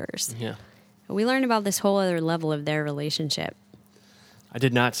living quarters. Yeah. We learn about this whole other level of their relationship. I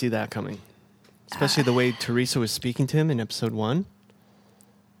did not see that coming. Especially the way Teresa was speaking to him in episode 1.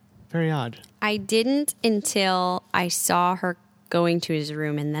 Very odd. I didn't until I saw her going to his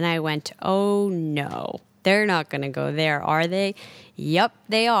room, and then I went, oh no, they're not going to go there, are they? Yep,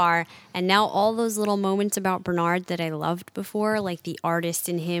 they are. And now all those little moments about Bernard that I loved before, like the artist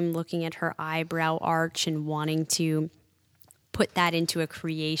in him looking at her eyebrow arch and wanting to put that into a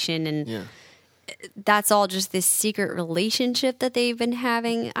creation, and that's all just this secret relationship that they've been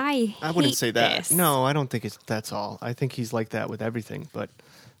having. I wouldn't say that. This. No, I don't think that's all. I think he's like that with everything, but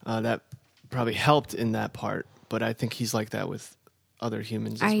that probably helped in that part. But I think he's like that with other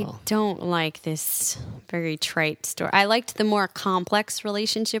humans as well. I don't like this very trite story. I liked the more complex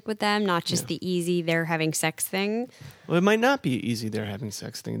relationship with them, not just the easy they're having sex thing. Well, it might not be easy they're having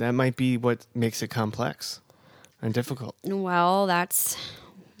sex thing. That might be what makes it complex and difficult. Well, that's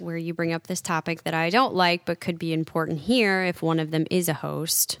where you bring up this topic that I don't like, but could be important here if one of them is a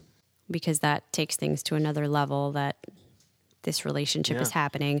host, because that takes things to another level that this relationship is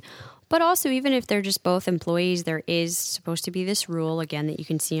happening. But also, even if they're just both employees, there is supposed to be this rule, again, that you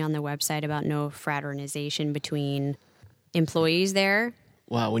can see on the website about no fraternization between employees there.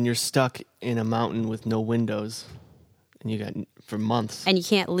 Wow, when you're stuck in a mountain with no windows, and you got for months. And you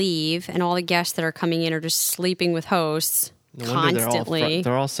can't leave, and all the guests that are coming in are just sleeping with hosts constantly.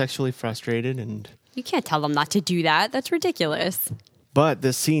 They're all sexually frustrated, and you can't tell them not to do that. That's ridiculous. But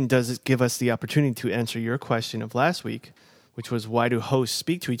this scene does give us the opportunity to answer your question of last week, which was, why do hosts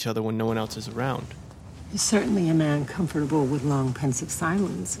speak to each other when no one else is around? You're certainly a man comfortable with long, pensive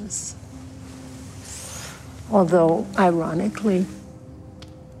silences. Although, ironically,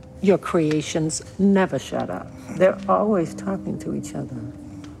 your creations never shut up. They're always talking to each other.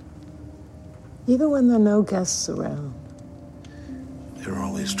 Even when there are no guests around. They're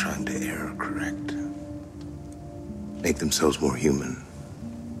always trying to error correct. Make themselves more human.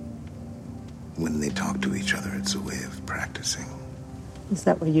 When they talk to each other, it's a way of practicing. Is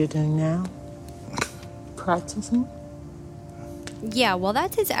that what you're doing now? Practicing? Yeah, well,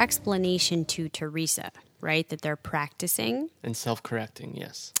 that's his explanation to Teresa, right? That they're practicing. And self-correcting,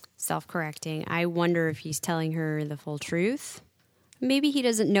 yes. Self-correcting. I wonder if he's telling her the full truth. Maybe he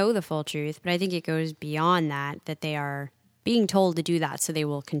doesn't know the full truth, but I think it goes beyond that they are being told to do that so they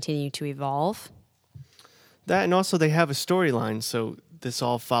will continue to evolve. That, and also they have a storyline, so this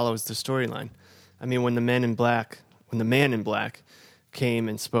all follows the storyline. I mean, when the man in black came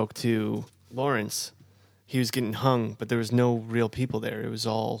and spoke to Lawrence, he was getting hung, but there was no real people there. It was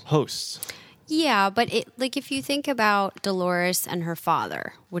all hosts. Yeah, but if you think about Dolores and her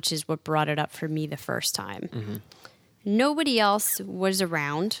father, which is what brought it up for me the first time, nobody else was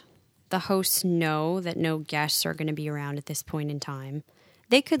around. The hosts know that no guests are going to be around at this point in time.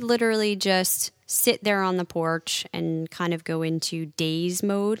 They could literally just sit there on the porch and kind of go into daze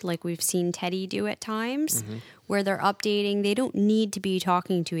mode like we've seen Teddy do at times, where they're updating. They don't need to be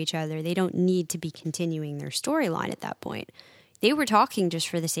talking to each other. They don't need to be continuing their storyline at that point. They were talking just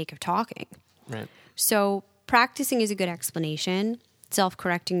for the sake of talking. Right. So practicing is a good explanation.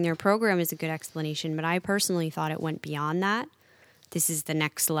 Self-correcting their program is a good explanation, but I personally thought it went beyond that. This is the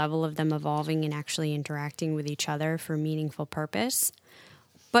next level of them evolving and actually interacting with each other for meaningful purpose.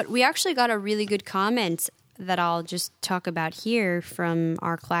 But we actually got a really good comment that I'll just talk about here from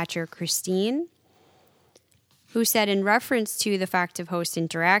our Clatcher, Christine, who said, in reference to the fact of hosts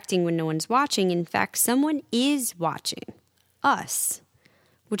interacting when no one's watching, in fact, someone is watching us,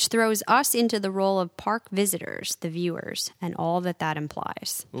 which throws us into the role of park visitors, the viewers, and all that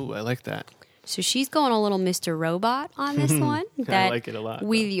implies. Ooh, I like that. So she's going a little Mr. Robot on this one. I like it a lot.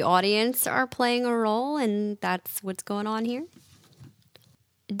 We, the audience, are playing a role, and that's what's going on here.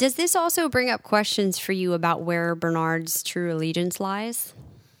 Does this also bring up questions for you about where Bernard's true allegiance lies?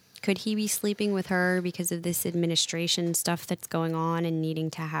 Could he be sleeping with her because of this administration stuff that's going on and needing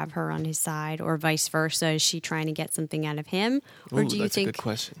to have her on his side, or vice versa? Is she trying to get something out of him? Or do you that's think a good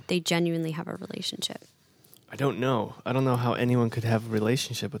question. They genuinely have a relationship? I don't know. I don't know how anyone could have a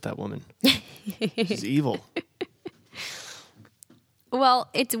relationship with that woman. She's evil. Well,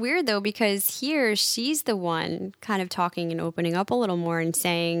 it's weird, though, because here she's the one kind of talking and opening up a little more and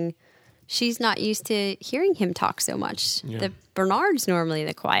saying she's not used to hearing him talk so much. Yeah. Bernard's normally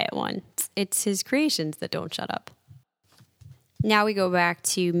the quiet one. It's his creations that don't shut up. Now we go back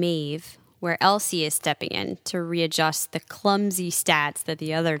to Maeve, where Elsie is stepping in to readjust the clumsy stats that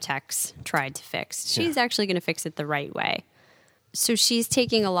the other techs tried to fix. She's actually going to fix it the right way. So she's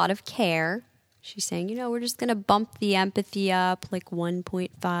taking a lot of care. She's saying, we're just going to bump the empathy up like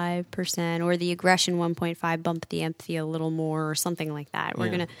 1.5%, or the aggression 1.5, bump the empathy a little more, or something like that. We're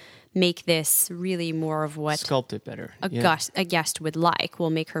going to make this really more of what sculpt it better. A guest would like.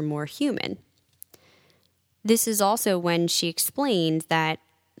 We'll make her more human. This is also when she explains that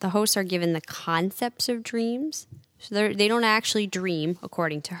the hosts are given the concepts of dreams. So they don't actually dream,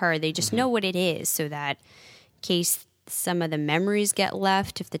 according to her. They just know what it is, so that in case some of the memories get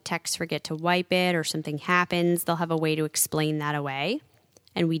left, if the techs forget to wipe it or something happens, they'll have a way to explain that away.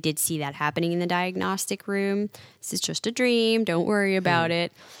 And we did see that happening in the diagnostic room. This is just a dream. Don't worry about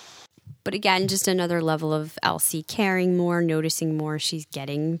it. But again, just another level of Elsie caring more, noticing more. She's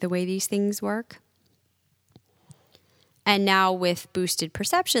getting the way these things work. And now with boosted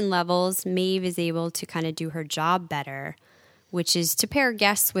perception levels, Maeve is able to kind of do her job better, which is to pair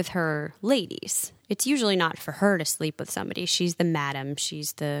guests with her ladies. It's usually not for her to sleep with somebody. She's the madam.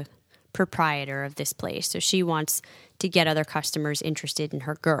 She's the proprietor of this place. So she wants to get other customers interested in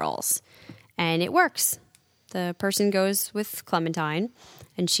her girls. And it works. The person goes with Clementine,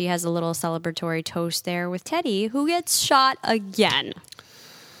 and she has a little celebratory toast there with Teddy, who gets shot again.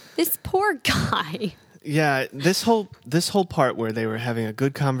 This poor guy. Yeah, this whole part where they were having a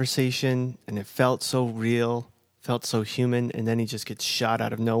good conversation and it felt so real, felt so human, and then he just gets shot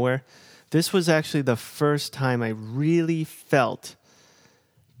out of nowhere. This was actually the first time I really felt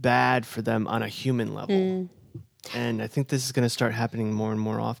bad for them on a human level. And I think this is going to start happening more and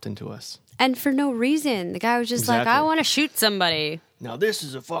more often to us. And for no reason. The guy was just like, I want to shoot somebody. Now this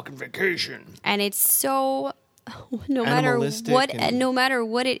is a fucking vacation. And it's so... No matter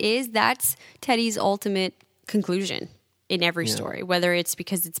what it is, that's Teddy's ultimate conclusion in every story. Whether it's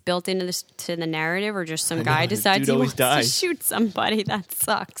because it's built into the narrative, or just some guy decides he wants to shoot somebody. That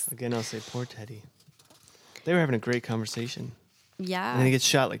sucks. Again, I'll say poor Teddy. They were having a great conversation. Yeah. And then he gets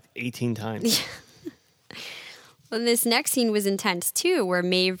shot like 18 times. Well, this next scene was intense too, where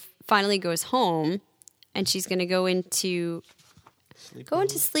Maeve finally goes home, and she's going to go into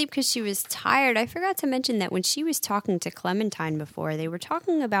sleep because she was tired. I forgot to mention that when she was talking to Clementine before, they were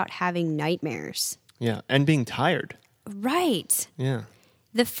talking about having nightmares. Yeah, and being tired. Right. Yeah.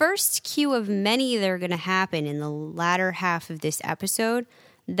 The first cue of many that are going to happen in the latter half of this episode,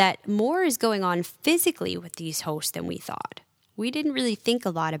 that more is going on physically with these hosts than we thought. We didn't really think a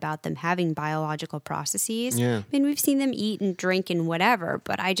lot about them having biological processes. Yeah. I mean, we've seen them eat and drink and whatever,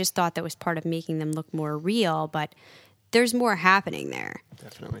 but I just thought that was part of making them look more real. But there's more happening there.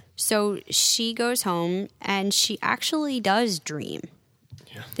 Definitely. So she goes home, and she actually does dream.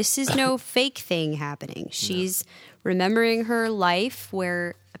 Yeah. This is no fake thing happening. She's remembering her life,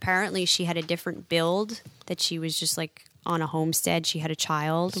 where apparently she had a different build that she was just like on a homestead. She had a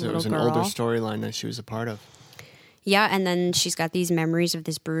child, So a it little was an girl. older storyline that she was a part of. Yeah, and then she's got these memories of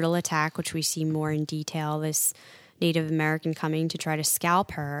this brutal attack, which we see more in detail, this Native American coming to try to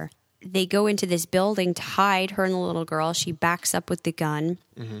scalp her. They go into this building to hide her and the little girl. She backs up with the gun,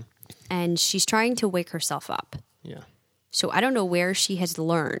 and she's trying to wake herself up. Yeah. So I don't know where she has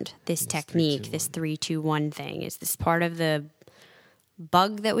learned this technique, this 3-2-1 thing. Is this part of the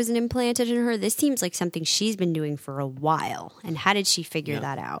bug that was implanted in her? This seems like something she's been doing for a while. And how did she figure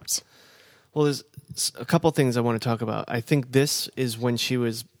that out? Well, there's a couple things I want to talk about. I think this is when she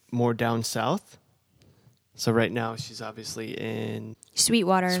was more down south. So right now she's obviously in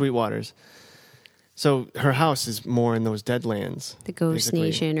Sweetwaters. So her house is more in those Deadlands. The Ghost basically.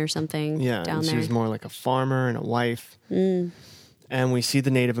 Nation or something Yeah, down and there. she was more like a farmer and a wife. And we see the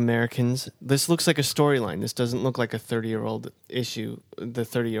Native Americans. This looks like a storyline. This doesn't look like a 30-year-old issue, the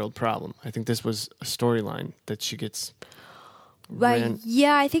 30-year-old problem. I think this was a storyline that she gets...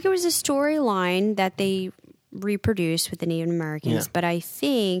 Yeah, I think it was a storyline that they reproduced with the Native Americans, but I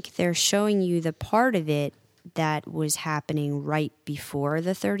think they're showing you the part of it that was happening right before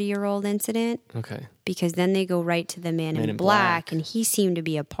the 30-year-old incident. Okay. Because then they go right to the Man in Black, and he seemed to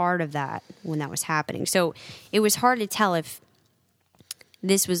be a part of that when that was happening. So it was hard to tell if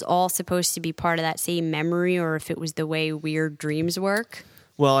this was all supposed to be part of that same memory or if it was the way weird dreams work.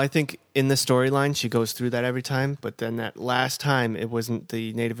 Well, I think in the storyline, she goes through that every time, but then that last time, it wasn't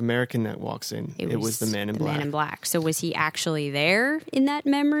the Native American that walks in. It was the Man in Black. Man in Black. So was he actually there in that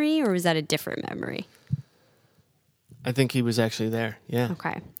memory, or was that a different memory? I think he was actually there, yeah.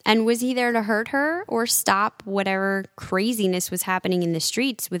 Okay. And was he there to hurt her or stop whatever craziness was happening in the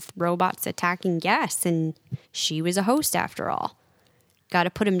streets with robots attacking guests? And she was a host after all. Got to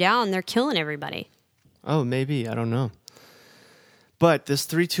put him down. They're killing everybody. Oh, maybe. I don't know. But this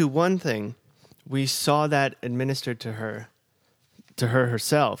 3-2-1 thing, we saw that administered to her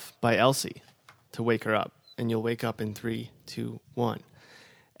herself by Elsie to wake her up. And you'll wake up in 3, 2, 1.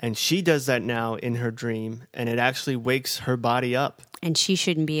 And she does that now in her dream, and it actually wakes her body up. And she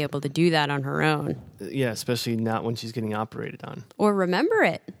shouldn't be able to do that on her own. Yeah, especially not when she's getting operated on. Or remember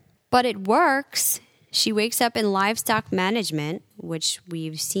it. But it works. She wakes up in livestock management, which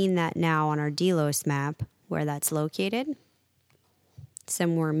we've seen that now on our Delos map, where that's located.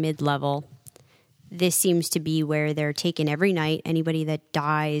 Somewhere mid-level. This seems to be where they're taken every night. Anybody that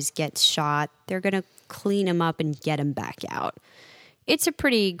dies, gets shot, they're going to clean them up and get them back out. It's a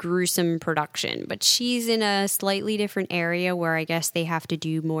pretty gruesome production, but she's in a slightly different area where I guess they have to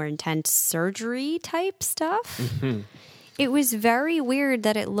do more intense surgery type stuff. Mm-hmm. It was very weird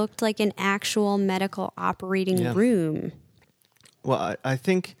that it looked like an actual medical operating room. Well, I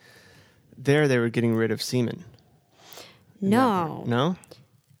think they were getting rid of semen. No. No?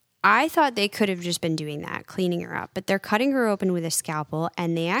 I thought they could have just been doing that, cleaning her up. But they're cutting her open with a scalpel,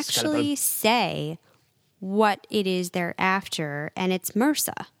 and they actually say what it is they're after, and it's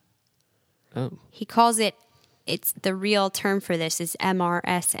MRSA. Oh. He calls it's the real term for this is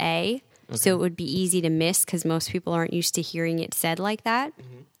MRSA. Okay. So it would be easy to miss because most people aren't used to hearing it said like that.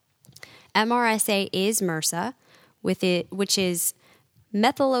 Mm-hmm. MRSA is MRSA, which is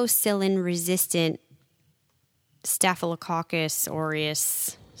methicillin-resistant Staphylococcus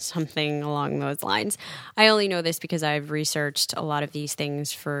aureus, something along those lines. I only know this because I've researched a lot of these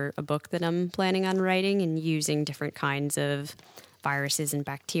things for a book that I'm planning on writing and using different kinds of viruses and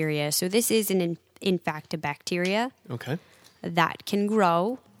bacteria. So this is, in fact, a bacteria that can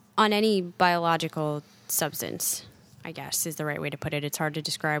grow on any biological substance, I guess is the right way to put it. It's hard to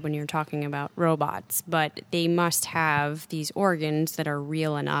describe when you're talking about robots, but they must have these organs that are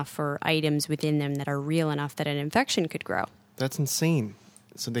real enough or items within them that are real enough that an infection could grow. That's insane.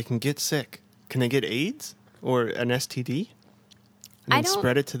 So they can get sick. Can they get AIDS or an STD? And then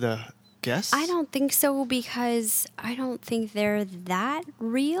spread it to the guests? I don't think so because I don't think they're that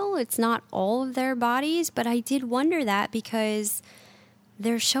real. It's not all of their bodies, but I did wonder that because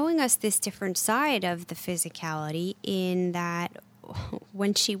they're showing us this different side of the physicality in that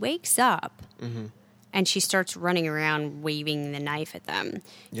when she wakes up and she starts running around waving the knife at them,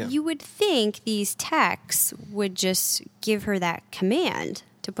 you would think these techs would just give her that command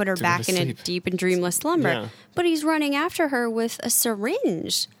to put her back in a deep and dreamless slumber. Yeah. But he's running after her with a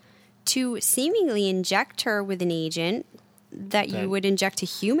syringe to seemingly inject her with an agent that you would inject a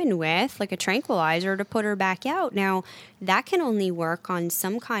human with, like a tranquilizer, to put her back out. Now, that can only work on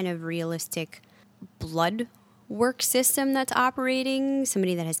some kind of realistic blood work system that's operating,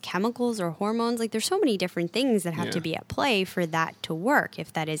 somebody that has chemicals or hormones. Like, there's so many different things that have to be at play for that to work,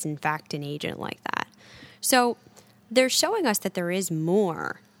 if that is, in fact, an agent like that. So they're showing us that there is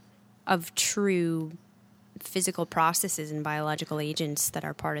more of true physical processes and biological agents that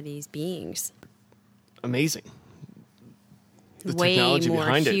are part of these beings. Amazing. The Way technology more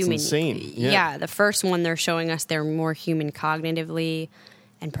behind human. it's insane. Yeah, the first one they're showing us they're more human cognitively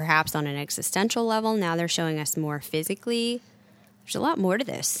and perhaps on an existential level. Now they're showing us more physically. There's a lot more to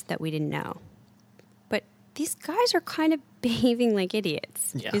this that we didn't know. But these guys are kind of behaving like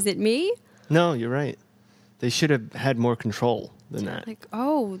idiots. Yeah. Is it me? No, you're right. They should have had more control than that. Like,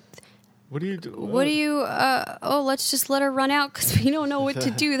 oh, What do you do? what do you, let's just let her run out because we don't know what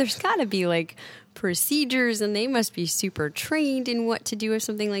to do. There's got to be like procedures and they must be super trained in what to do if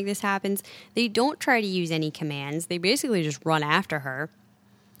something like this happens. They don't try to use any commands. They basically just run after her.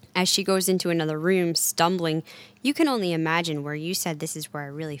 As she goes into another room, stumbling, you can only imagine where you said this is where I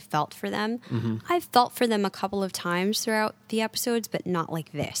really felt for them. Mm-hmm. I've felt for them a couple of times throughout the episodes, but not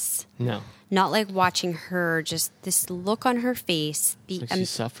like this. No. Not like watching her, just this look on her face. It's like she's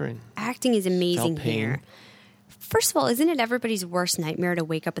suffering. Acting is amazing Felt pain. here. First of all, isn't it everybody's worst nightmare to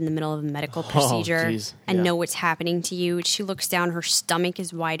wake up in the middle of a medical procedure geez. and Yeah. know what's happening to you? She looks down, her stomach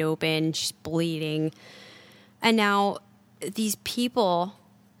is wide open, she's bleeding. And now these people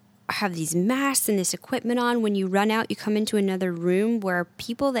have these masks and this equipment on. When you run out, you come into another room where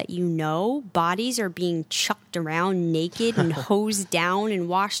people that you know, bodies are being chucked around naked and hosed down and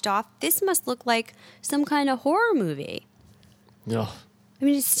washed off. This must look like some kind of horror movie. Ugh. I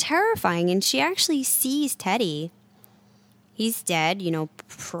mean, it's terrifying. And she actually sees Teddy. He's dead, you know,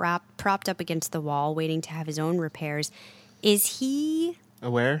 propped up against the wall, waiting to have his own repairs. Is he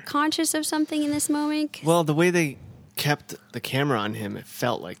Aware? conscious of something in this moment? Well, the way they kept the camera on him, it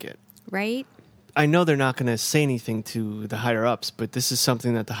felt like it. Right? I know they're not going to say anything to the higher-ups, but this is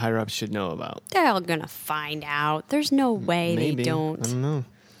something that the higher-ups should know about. They're all going to find out. There's no way Maybe. they don't. I don't know.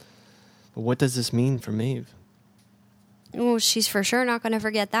 But what does this mean for Maeve? Well, she's for sure not going to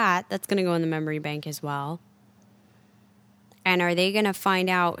forget that. That's going to go in the memory bank as well. And are they going to find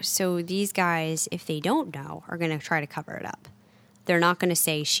out? So these guys, if they don't know, are going to try to cover it up. They're not going to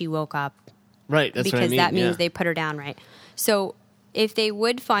say she woke up. Right, that's because what I mean. that means yeah. they put her down, right? So if they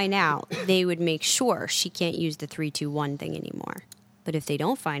would find out, they would make sure she can't use the 3-2-1 thing anymore. But if they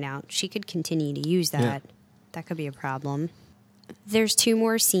don't find out, she could continue to use that. Yeah. That could be a problem. There's 2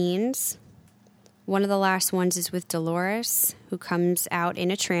 more scenes. One of the last ones is with Dolores, who comes out in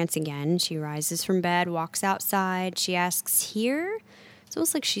a trance again. She rises from bed, walks outside. She asks, here? It's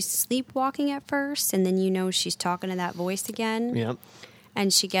almost like she's sleepwalking at first, and then you know she's talking to that voice again. Yep.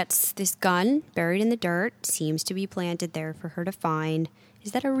 And she gets this gun buried in the dirt, seems to be planted there for her to find.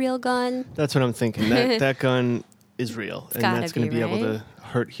 Is that a real gun? That's what I'm thinking. That gun is real, and gotta that's going to be, be able right? to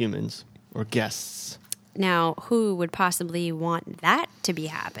hurt humans or guests. Now, who would possibly want that to be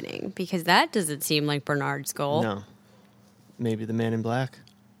happening? Because that doesn't seem like Bernard's goal. No. Maybe the Man in Black.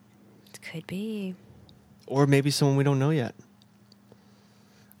 It could be. Or maybe someone we don't know yet.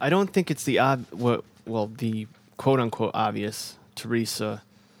 I don't think it's the the quote-unquote obvious Teresa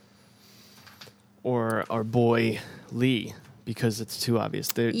or our boy Lee, because it's too obvious.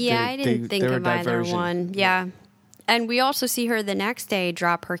 I didn't think they're a of either diversion. one. Yeah. And we also see her the next day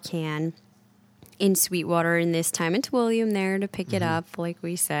drop her can in Sweetwater, and this time it's William there to pick it up. Like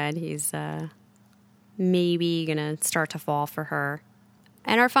we said, he's maybe going to start to fall for her.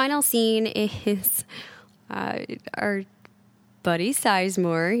 And our final scene is our buddy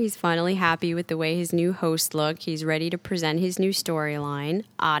Sizemore. He's finally happy with the way his new host looked. He's ready to present his new storyline,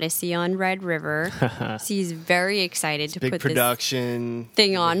 Odyssey on Red River. So he's very excited to Big put production this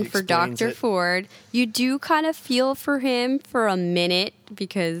thing on He for explains Dr. it. Ford. You do kind of feel for him for a minute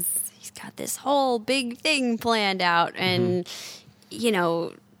because he's got this whole big thing planned out and, you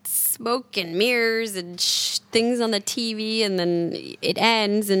know, smoke and mirrors and things on the TV, and then it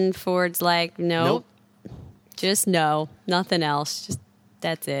ends and Ford's like, nope. Just no, nothing else. Just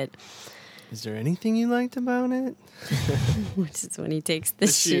that's it. Is there anything you liked about it? Which is when he takes the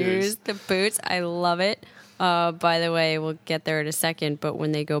shoes. shoes, the boots. I love it. By the way, we'll get there in a second, but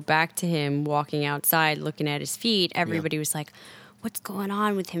when they go back to him walking outside looking at his feet, everybody was like, what's going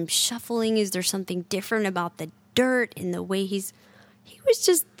on with him shuffling? Is there something different about the dirt and the way he was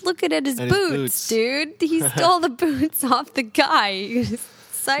just looking at his boots, dude. He stole the boots off the guy. He was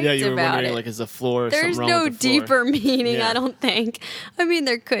psyched Yeah, you were about wondering, it. like, is the floor There's something wrong no with the floor? deeper meaning, Yeah. I don't think. I mean,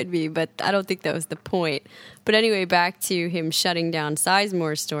 there could be, but I don't think that was the point. But anyway, back to him shutting down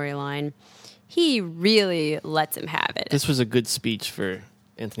Sizemore's storyline. He really lets him have it. This was a good speech for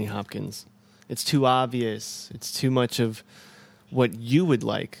Anthony Hopkins. It's too obvious. It's too much of what you would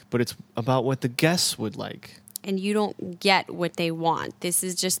like, but it's about what the guests would like. And you don't get what they want. This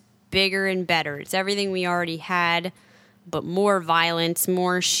is just bigger and better. It's everything we already had, but more violence,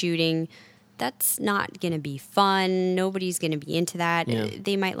 more shooting. that's not going to be fun. Nobody's going to be into that. Yeah.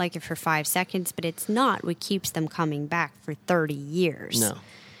 They might like it for 5 seconds, but it's not what keeps them coming back for 30 years. No.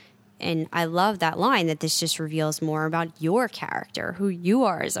 And I love that line that this just reveals more about your character, who you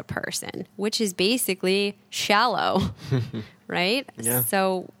are as a person, which is basically shallow, right? Yeah.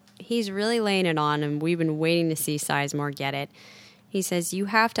 So he's really laying it on, and we've been waiting to see Sizemore get it. He says, you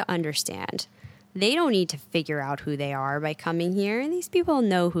have to understand, they don't need to figure out who they are by coming here. These people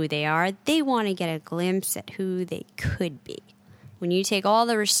know who they are. They want to get a glimpse at who they could be. When you take all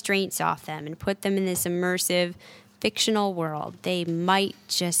the restraints off them and put them in this immersive, fictional world, they might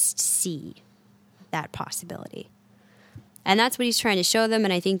just see that possibility. And that's what he's trying to show them,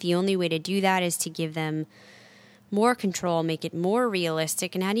 and I think the only way to do that is to give them more control, make it more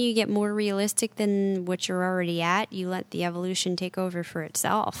realistic. And how do you get more realistic than what you're already at? You let the evolution take over for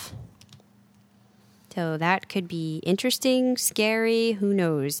itself. So that could be interesting, scary, who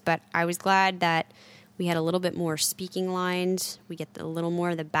knows. But I was glad that we had a little bit more speaking lines. We get a little more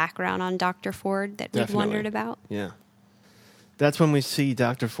of the background on Dr. Ford that we've wondered about. Yeah. That's when we see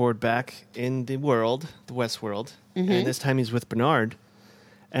Dr. Ford back in the world, the West World. Mm-hmm. And this time he's with Bernard.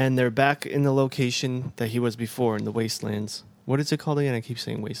 And they're back in the location that he was before, in the Wastelands. What is it called again? I keep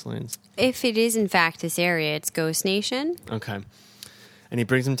saying Wastelands. If it is, in fact, this area, it's Ghost Nation. Okay. And he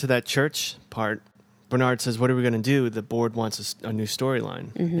brings him to that church part. Bernard says, what are we going to do? The board wants a new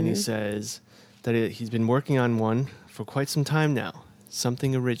storyline. Mm-hmm. And he says that he's been working on one for quite some time now.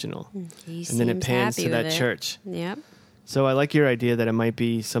 Something original. He And then it seems pans happy to that with it. church. Yep. So I like your idea that it might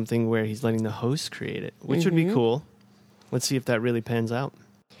be something where he's letting the host create it, which would be cool. Let's see if that really pans out.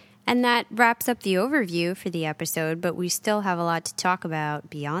 And that wraps up the overview for the episode, but we still have a lot to talk about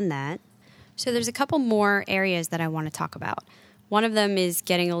beyond that. So there's a couple more areas that I want to talk about. One of them is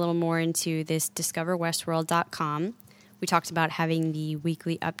getting a little more into this discoverwestworld.com. We talked about having the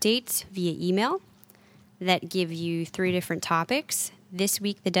weekly updates via email that give you 3 different topics. This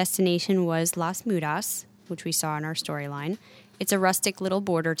week, the destination was Las Mudas, which we saw in our storyline. It's a rustic little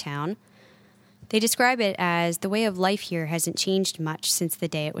border town. They describe it as the way of life here hasn't changed much since the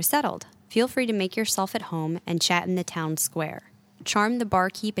day it was settled. Feel free to make yourself at home and chat in the town square. Charm the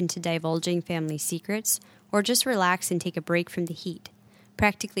barkeep into divulging family secrets, or just relax and take a break from the heat.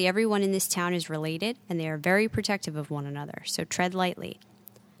 Practically everyone in this town is related, and they are very protective of one another, so tread lightly.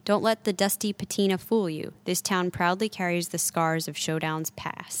 Don't let the dusty patina fool you. This town proudly carries the scars of showdowns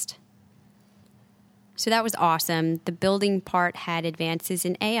past. So that was awesome. The building part had advances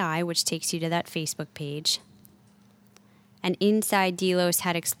in AI, which takes you to that Facebook page. And inside Delos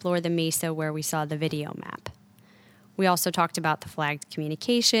had Explore the Mesa, where we saw the video map. We also talked about the flagged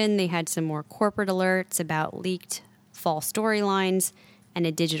communication. They had some more corporate alerts about leaked false storylines and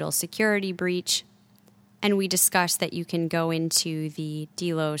a digital security breach. And we discussed that you can go into the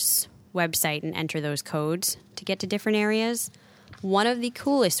Delos website and enter those codes to get to different areas. One of the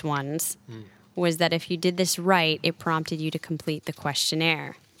coolest ones was that if you did this right, it prompted you to complete the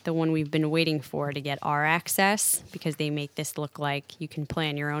questionnaire, the one we've been waiting for to get our access, because they make this look like you can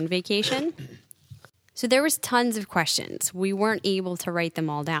plan your own vacation. So there was tons of questions. We weren't able to write them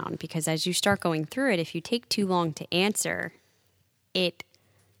all down because as you start going through it, if you take too long to answer, it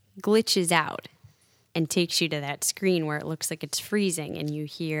glitches out and takes you to that screen where it looks like it's freezing and you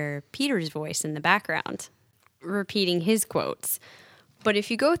hear Peter's voice in the background repeating his quotes. But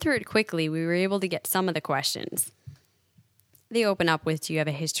if you go through it quickly, we were able to get some of the questions. They open up with, do you have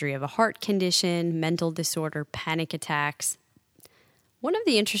a history of a heart condition, mental disorder, panic attacks? One of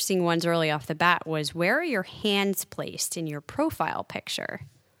the interesting ones early off the bat was, where are your hands placed in your profile picture?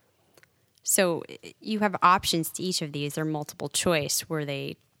 So you have options to each of these. They're multiple choice. Were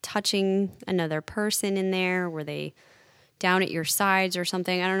they touching another person in there? Were they down at your sides or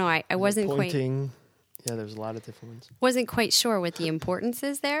something? I don't know. I wasn't pointing. Yeah, there's a lot of different ones. Wasn't quite sure what the importance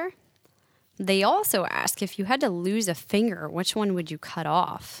is there. They also ask, if you had to lose a finger, which one would you cut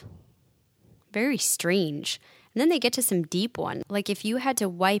off? Very strange. And then they get to some deep one. Like, if you had to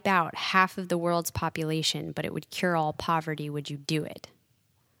wipe out half of the world's population, but it would cure all poverty, would you do it?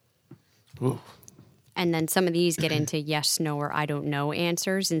 Ooh. And then some of these get into yes, no, or I don't know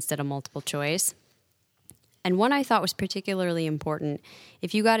answers instead of multiple choice. And one I thought was particularly important,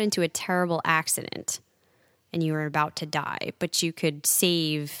 if you got into a terrible accident and you were about to die, but you could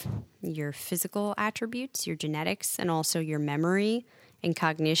save your physical attributes, your genetics, and also your memory and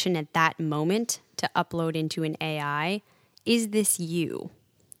cognition at that moment to upload into an AI, is this you?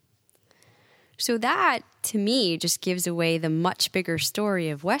 So that, to me, just gives away the much bigger story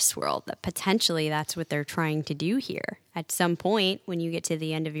of Westworld, that potentially that's what they're trying to do here. At some point, when you get to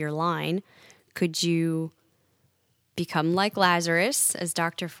the end of your line, could you become like Lazarus, as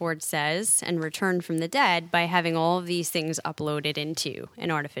Dr. Ford says, and return from the dead by having all of these things uploaded into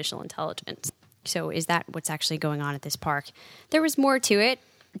an artificial intelligence. So is that what's actually going on at this park? There was more to it.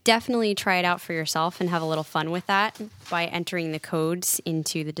 Definitely try it out for yourself and have a little fun with that by entering the codes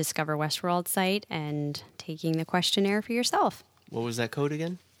into the Discover Westworld site and taking the questionnaire for yourself. What was that code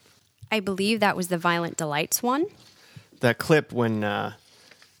again? I believe that was the Violent Delights one. That clip when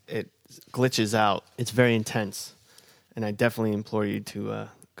it glitches out, it's very intense. And I definitely implore you to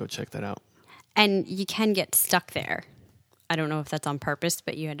go check that out. And you can get stuck there. I don't know if that's on purpose,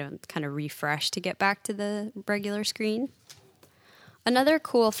 but you had to kind of refresh to get back to the regular screen. Another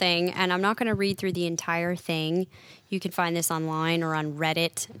cool thing, and I'm not going to read through the entire thing. You can find this online or on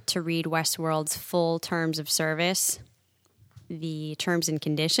Reddit to read Westworld's full terms of service, the terms and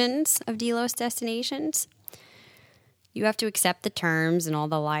conditions of Delos Destinations. You have to accept the terms and all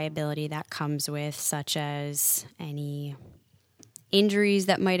the liability that comes with, such as any injuries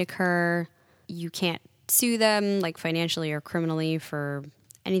that might occur. You can't sue them, like financially or criminally, for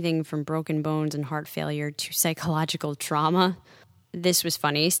anything from broken bones and heart failure to psychological trauma. This was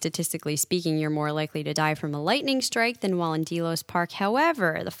funny. Statistically speaking, you're more likely to die from a lightning strike than while in Delos Park.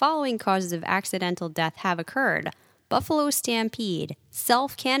 However, the following causes of accidental death have occurred: buffalo stampede,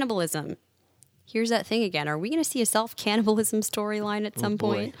 self-cannibalism. Here's that thing again. Are we going to see a self-cannibalism storyline at some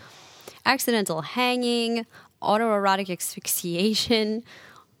point? Accidental hanging, autoerotic asphyxiation,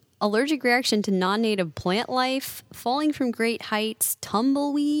 allergic reaction to non-native plant life, falling from great heights,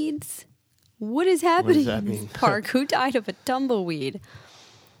 tumbleweeds. What is happening in this park? Who died of a tumbleweed?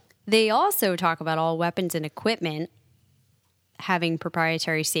 They also talk about all weapons and equipment having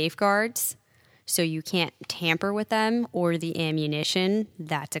proprietary safeguards, so you can't tamper with them, or the ammunition.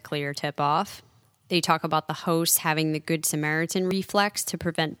 That's a clear tip-off. They talk about the hosts having the Good Samaritan reflex to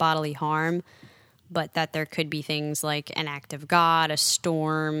prevent bodily harm, but that there could be things like an act of God, a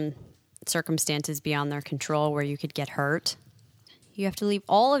storm, circumstances beyond their control where you could get hurt. You have to leave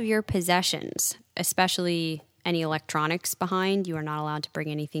all of your possessions, especially any electronics, behind. You are not allowed to bring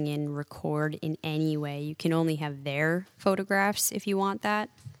anything in, record in any way. You can only have their photographs if you want that.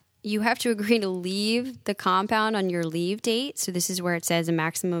 You have to agree to leave the compound on your leave date. So this is where it says a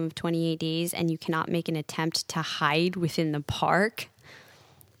maximum of 28 days, and you cannot make an attempt to hide within the park,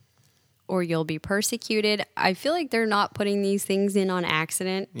 or you'll be persecuted. I feel like they're not putting these things in on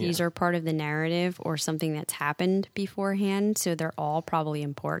accident. Yeah. These are part of the narrative or something that's happened beforehand, so they're all probably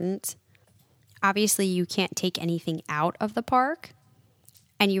important. Obviously, you can't take anything out of the park.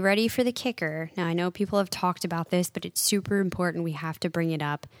 And you ready for the kicker? Now, I know people have talked about this, but it's super important. We have to bring it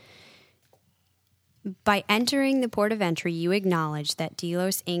up. By entering the port of entry, you acknowledge that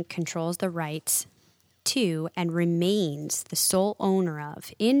Delos Inc. controls the rights to and remains the sole owner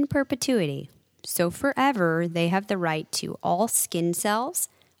of, in perpetuity. So forever, they have the right to all skin cells,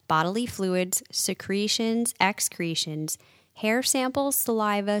 bodily fluids, secretions, excretions, hair samples,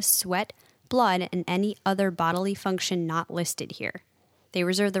 saliva, sweat, blood, and any other bodily function not listed here. They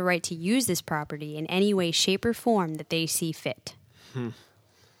reserve the right to use this property in any way, shape, or form that they see fit.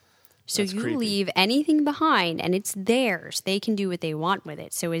 So you creepy. Leave anything behind, and it's theirs. They can do what they want with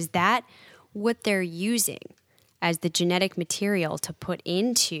it. So is that what they're using as the genetic material to put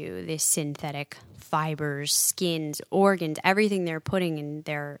into this synthetic fibers, skins, organs, everything they're putting in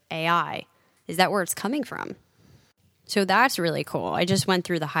their AI? Is that where it's coming from? So that's really cool. I just went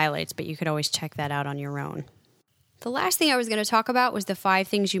through the highlights, but you could always check that out on your own. The last thing I was going to talk about was the 5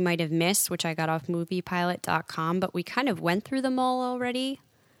 things you might have missed, which I got off moviepilot.com, but we kind of went through them all already.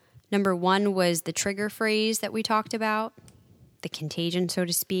 Number 1 was the trigger phrase that we talked about, the contagion, so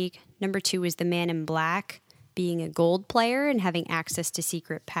to speak. Number 2 is the man in black being a gold player and having access to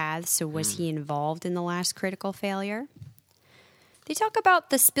secret paths. So was he involved in the last critical failure? They talk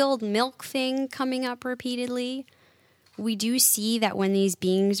about the spilled milk thing coming up repeatedly. We do see that when these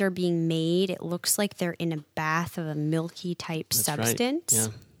beings are being made, it looks like they're in a bath of a milky type substance. Right.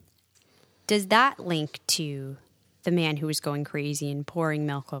 Yeah. Does that link to the man who was going crazy and pouring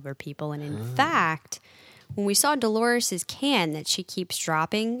milk over people? And in fact, when we saw Dolores' can that she keeps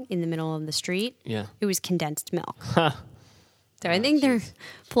dropping in the middle of the street, it was condensed milk. So I think they're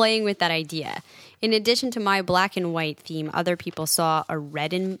playing with that idea. In addition to my black and white theme, other people saw a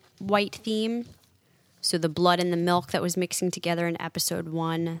red and white theme. So the blood and the milk that was mixing together in episode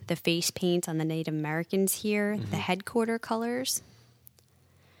 1, the face paint on the Native Americans here, the headquarter colors.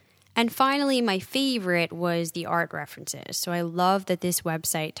 And finally, my favorite was the art references. So I love that this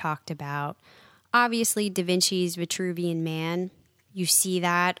website talked about, obviously, Da Vinci's Vitruvian Man. You see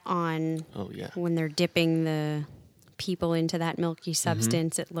that on when they're dipping the people into that milky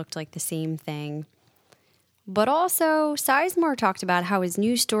substance. It looked like the same thing. But also, Sizemore talked about how his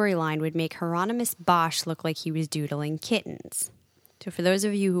new storyline would make Hieronymus Bosch look like he was doodling kittens. So for those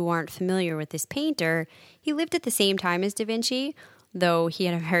of you who aren't familiar with this painter, he lived at the same time as Da Vinci, though he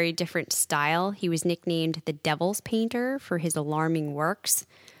had a very different style. He was nicknamed the Devil's Painter for his alarming works.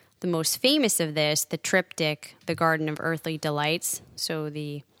 The most famous of this, the triptych, The Garden of Earthly Delights, so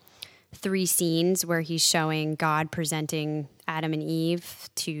the 3 scenes where he's showing God presenting Adam and Eve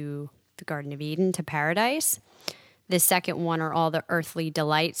to the Garden of Eden, to paradise. The second one are all the earthly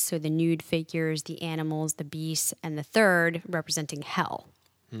delights, so the nude figures, the animals, the beasts, and the third representing hell.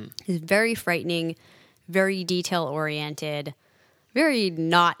 It's very frightening, very detail-oriented, very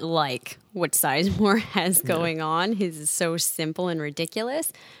not like what Sizemore has going on. His is so simple and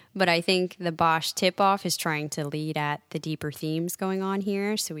ridiculous, but I think the Bosch tip-off is trying to lead at the deeper themes going on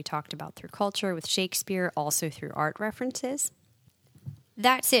here. So we talked about through culture with Shakespeare, also through art references.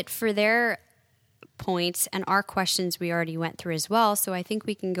 That's it for their points, and our questions we already went through as well, so I think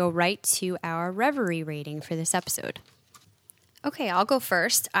we can go right to our Reverie rating for this episode. Okay, I'll go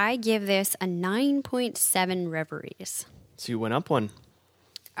first. I give this a 9.7 Reveries. So you went up one.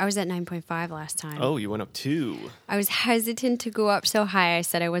 I was at 9.5 last time. Oh, you went up 2. I was hesitant to go up so high. I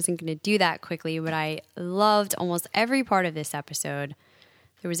said I wasn't going to do that quickly, but I loved almost every part of this episode.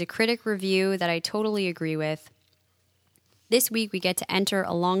 There was a critic review that I totally agree with. This week, we get to enter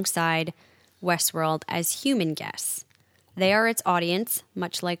alongside Westworld as human guests. They are its audience,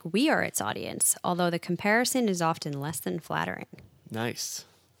 much like we are its audience, although the comparison is often less than flattering. Nice.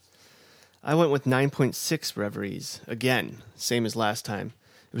 I went with 9.6 Reveries. Again, same as last time.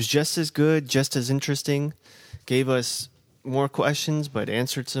 It was just as good, just as interesting. Gave us more questions, but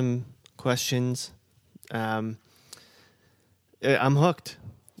answered some questions. I'm hooked.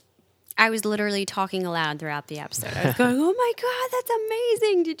 I was literally talking aloud throughout the episode. I was going, oh my God, that's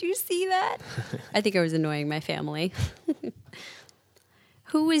amazing. Did you see that? I think I was annoying my family.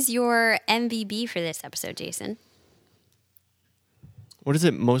 Who was your MVB for this episode, Jason? What is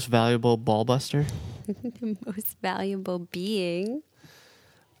it? Most valuable ballbuster? The most valuable being.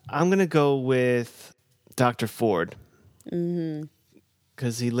 I'm going to go with Dr. Ford.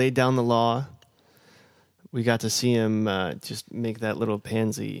 Because he laid down the law. We got to see him just make that little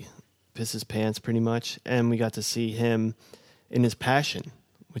pansy piss his pants pretty much. And we got to see him in his passion,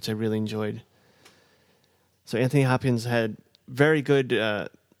 which I really enjoyed. So Anthony Hopkins had very good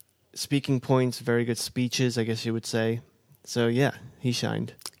speaking points, very good speeches, I guess you would say. So yeah, he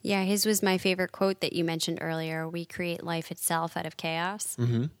shined. Yeah, his was my favorite quote that you mentioned earlier. We create life itself out of chaos.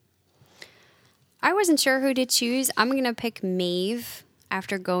 Mm-hmm. I wasn't sure who to choose. I'm going to pick Maeve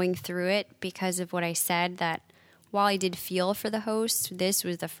after going through it because of what I said, that while I did feel for the host, this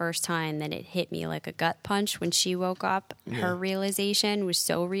was the first time that it hit me like a gut punch when she woke up. Yeah. Her realization was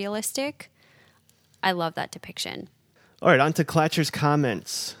so realistic. I love that depiction. All right, on to Clatcher's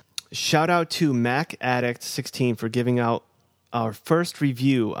comments. Shout out to Mac Addict 16 for giving out our first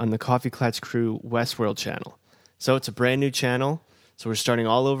review on the Coffee Klatch Crew Westworld channel. So it's a brand new channel. So we're starting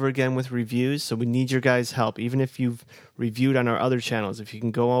all over again with reviews. So we need your guys' help. Even if you've reviewed on our other channels, if you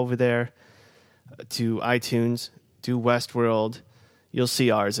can go over there to iTunes, do Westworld, you'll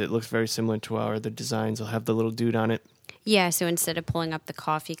see ours. It looks very similar to our other designs. It'll have the little dude on it. Yeah, so instead of pulling up the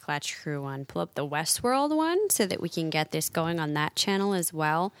Coffee Klatch Crew one, pull up the Westworld one so that we can get this going on that channel as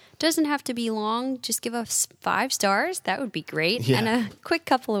well. Doesn't have to be long. Just give us 5 stars. That would be great. Yeah. And a quick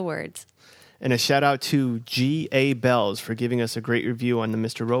couple of words. And a shout out to G.A. Bells for giving us a great review on the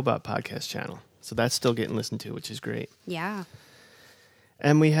Mr. Robot podcast channel. So that's still getting listened to, which is great. Yeah.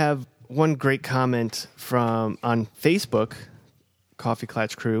 And we have one great comment from on Facebook, Coffee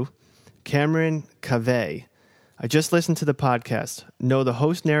Klatch Crew, Cameron Cave. I just listened to the podcast. No, the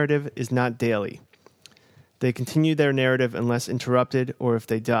host narrative is not daily. They continue their narrative unless interrupted or if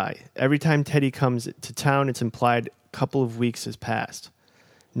they die. Every time Teddy comes to town, it's implied a couple of weeks has passed.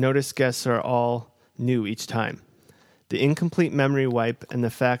 Notice guests are all new each time. The incomplete memory wipe and the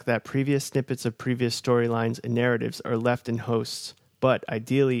fact that previous snippets of previous storylines and narratives are left in hosts, but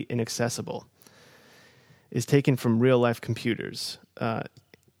ideally inaccessible, is taken from real-life computers.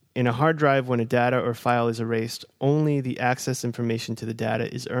 In a hard drive, when a data or file is erased, only the access information to the data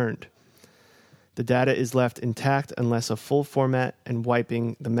is earned. The data is left intact unless a full format and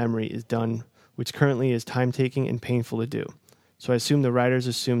wiping the memory is done, which currently is time-taking and painful to do. So I assume the writers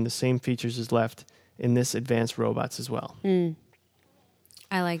assume the same features is left in this advanced robots as well.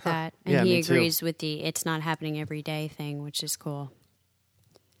 I like that. And yeah, he agrees with the it's not happening every day thing, which is cool.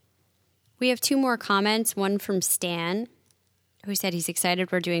 We have 2 more comments, one from Stan, who said he's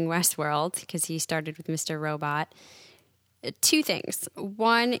excited we're doing Westworld because he started with Mr. Robot. 2 things.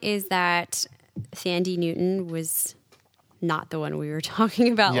 One is that Thandie Newton was not the one we were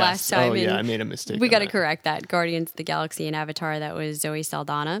talking about last time. Oh, yeah, I made a mistake. We got to correct that. Guardians of the Galaxy and Avatar, that was Zoe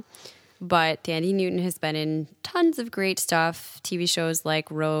Saldana. But Thandie Newton has been in tons of great stuff, TV shows like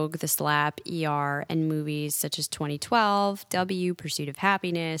Rogue, The Slap, ER, and movies such as 2012, W, Pursuit of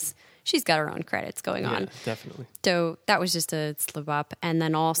Happiness. She's got her own credits going on. Definitely. So that was just a slip up. And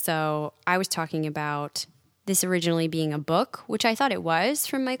then also, I was talking about this originally being a book, which I thought it was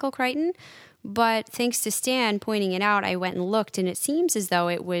from Michael Crichton. But thanks to Stan pointing it out, I went and looked, and it seems as though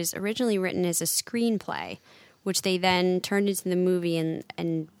it was originally written as a screenplay, which they then turned into the movie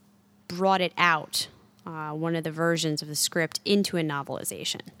and brought it out, one of the versions of the script, into a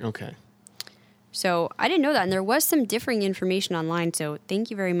novelization. Okay. So I didn't know that, and there was some differing information online, so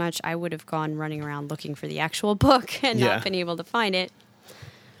thank you very much. I would have gone running around looking for the actual book and not been able to find it.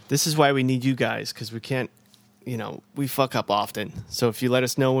 This is why we need you guys, because we can't, we fuck up often. So if you let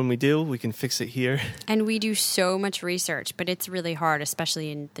us know when we do, we can fix it here. And we do so much research, but it's really hard,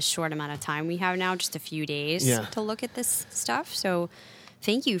 especially in the short amount of time we have now, just a few days to look at this stuff. So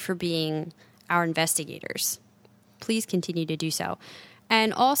thank you for being our investigators. Please continue to do so.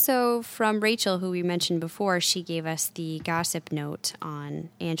 And also from Rachel, who we mentioned before, she gave us the gossip note on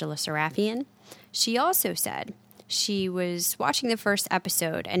Angela Serafian. She also said she was watching the first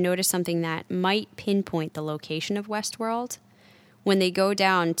episode and noticed something that might pinpoint the location of Westworld. When they go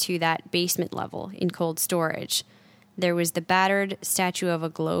down to that basement level in cold storage, there was the battered statue of a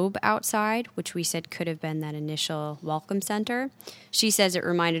globe outside, which we said could have been that initial welcome center. She says it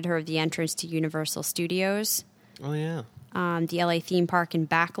reminded her of the entrance to Universal Studios. Oh, yeah. The LA theme park and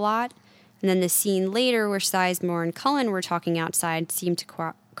backlot. And then the scene later where Sizemore and Cullen were talking outside seemed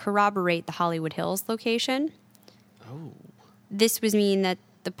to corroborate the Hollywood Hills location. Oh. This would mean that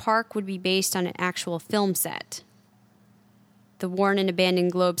the park would be based on an actual film set. The worn and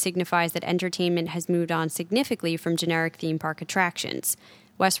abandoned globe signifies that entertainment has moved on significantly from generic theme park attractions.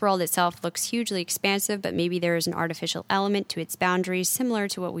 Westworld itself looks hugely expansive, but maybe there is an artificial element to its boundaries, similar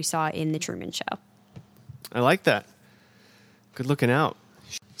to what we saw in The Truman Show. I like that. Good looking out.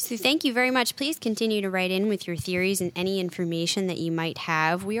 So thank you very much. Please continue to write in with your theories and any information that you might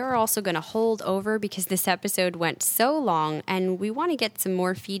have. We are also going to hold over because this episode went so long, and we want to get some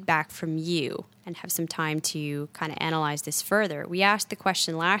more feedback from you and have some time to kind of analyze this further. We asked the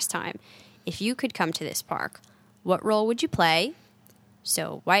question last time, if you could come to this park, what role would you play?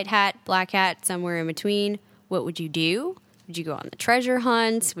 So white hat, black hat, somewhere in between. What would you do? Would you go on the treasure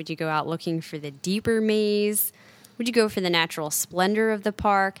hunt? Would you go out looking for the deeper maze? Would you go for the natural splendor of the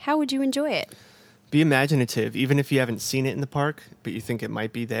park? How would you enjoy it? Be imaginative, even if you haven't seen it in the park, but you think it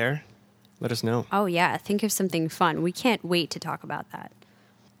might be there. Let us know. Oh, yeah. Think of something fun. We can't wait to talk about that.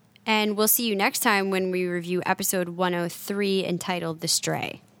 And we'll see you next time when we review episode 103 entitled The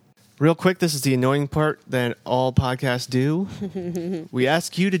Stray. Real quick, this is the annoying part that all podcasts do. We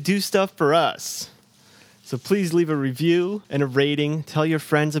ask you to do stuff for us. So please leave a review and a rating. Tell your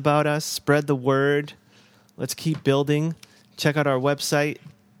friends about us. Spread the word. Let's keep building. Check out our website,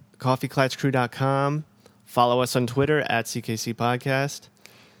 coffeeklatchcrew.com. Follow us on Twitter at CKC Podcast.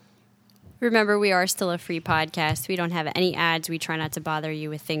 Remember, we are still a free podcast. We don't have any ads. We try not to bother you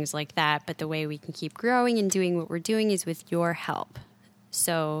with things like that. But the way we can keep growing and doing what we're doing is with your help.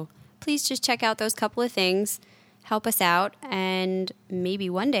 So please just check out those couple of things. Help us out. And maybe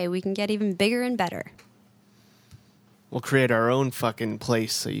one day we can get even bigger and better. We'll create our own fucking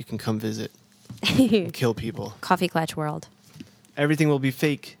place so you can come visit. And kill people. Coffee Klatch World. Everything will be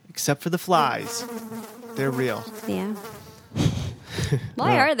fake except for the flies. They're real. Yeah.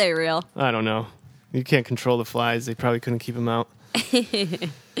 Why are they real? I don't know. You can't control the flies. They probably couldn't keep them out.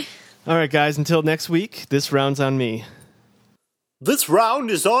 All right, guys. Until next week, this round's on me. This round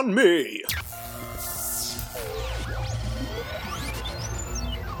is on me.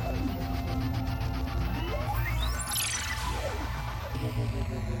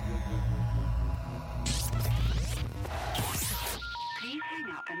 Please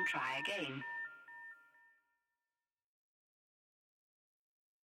hang up and try again.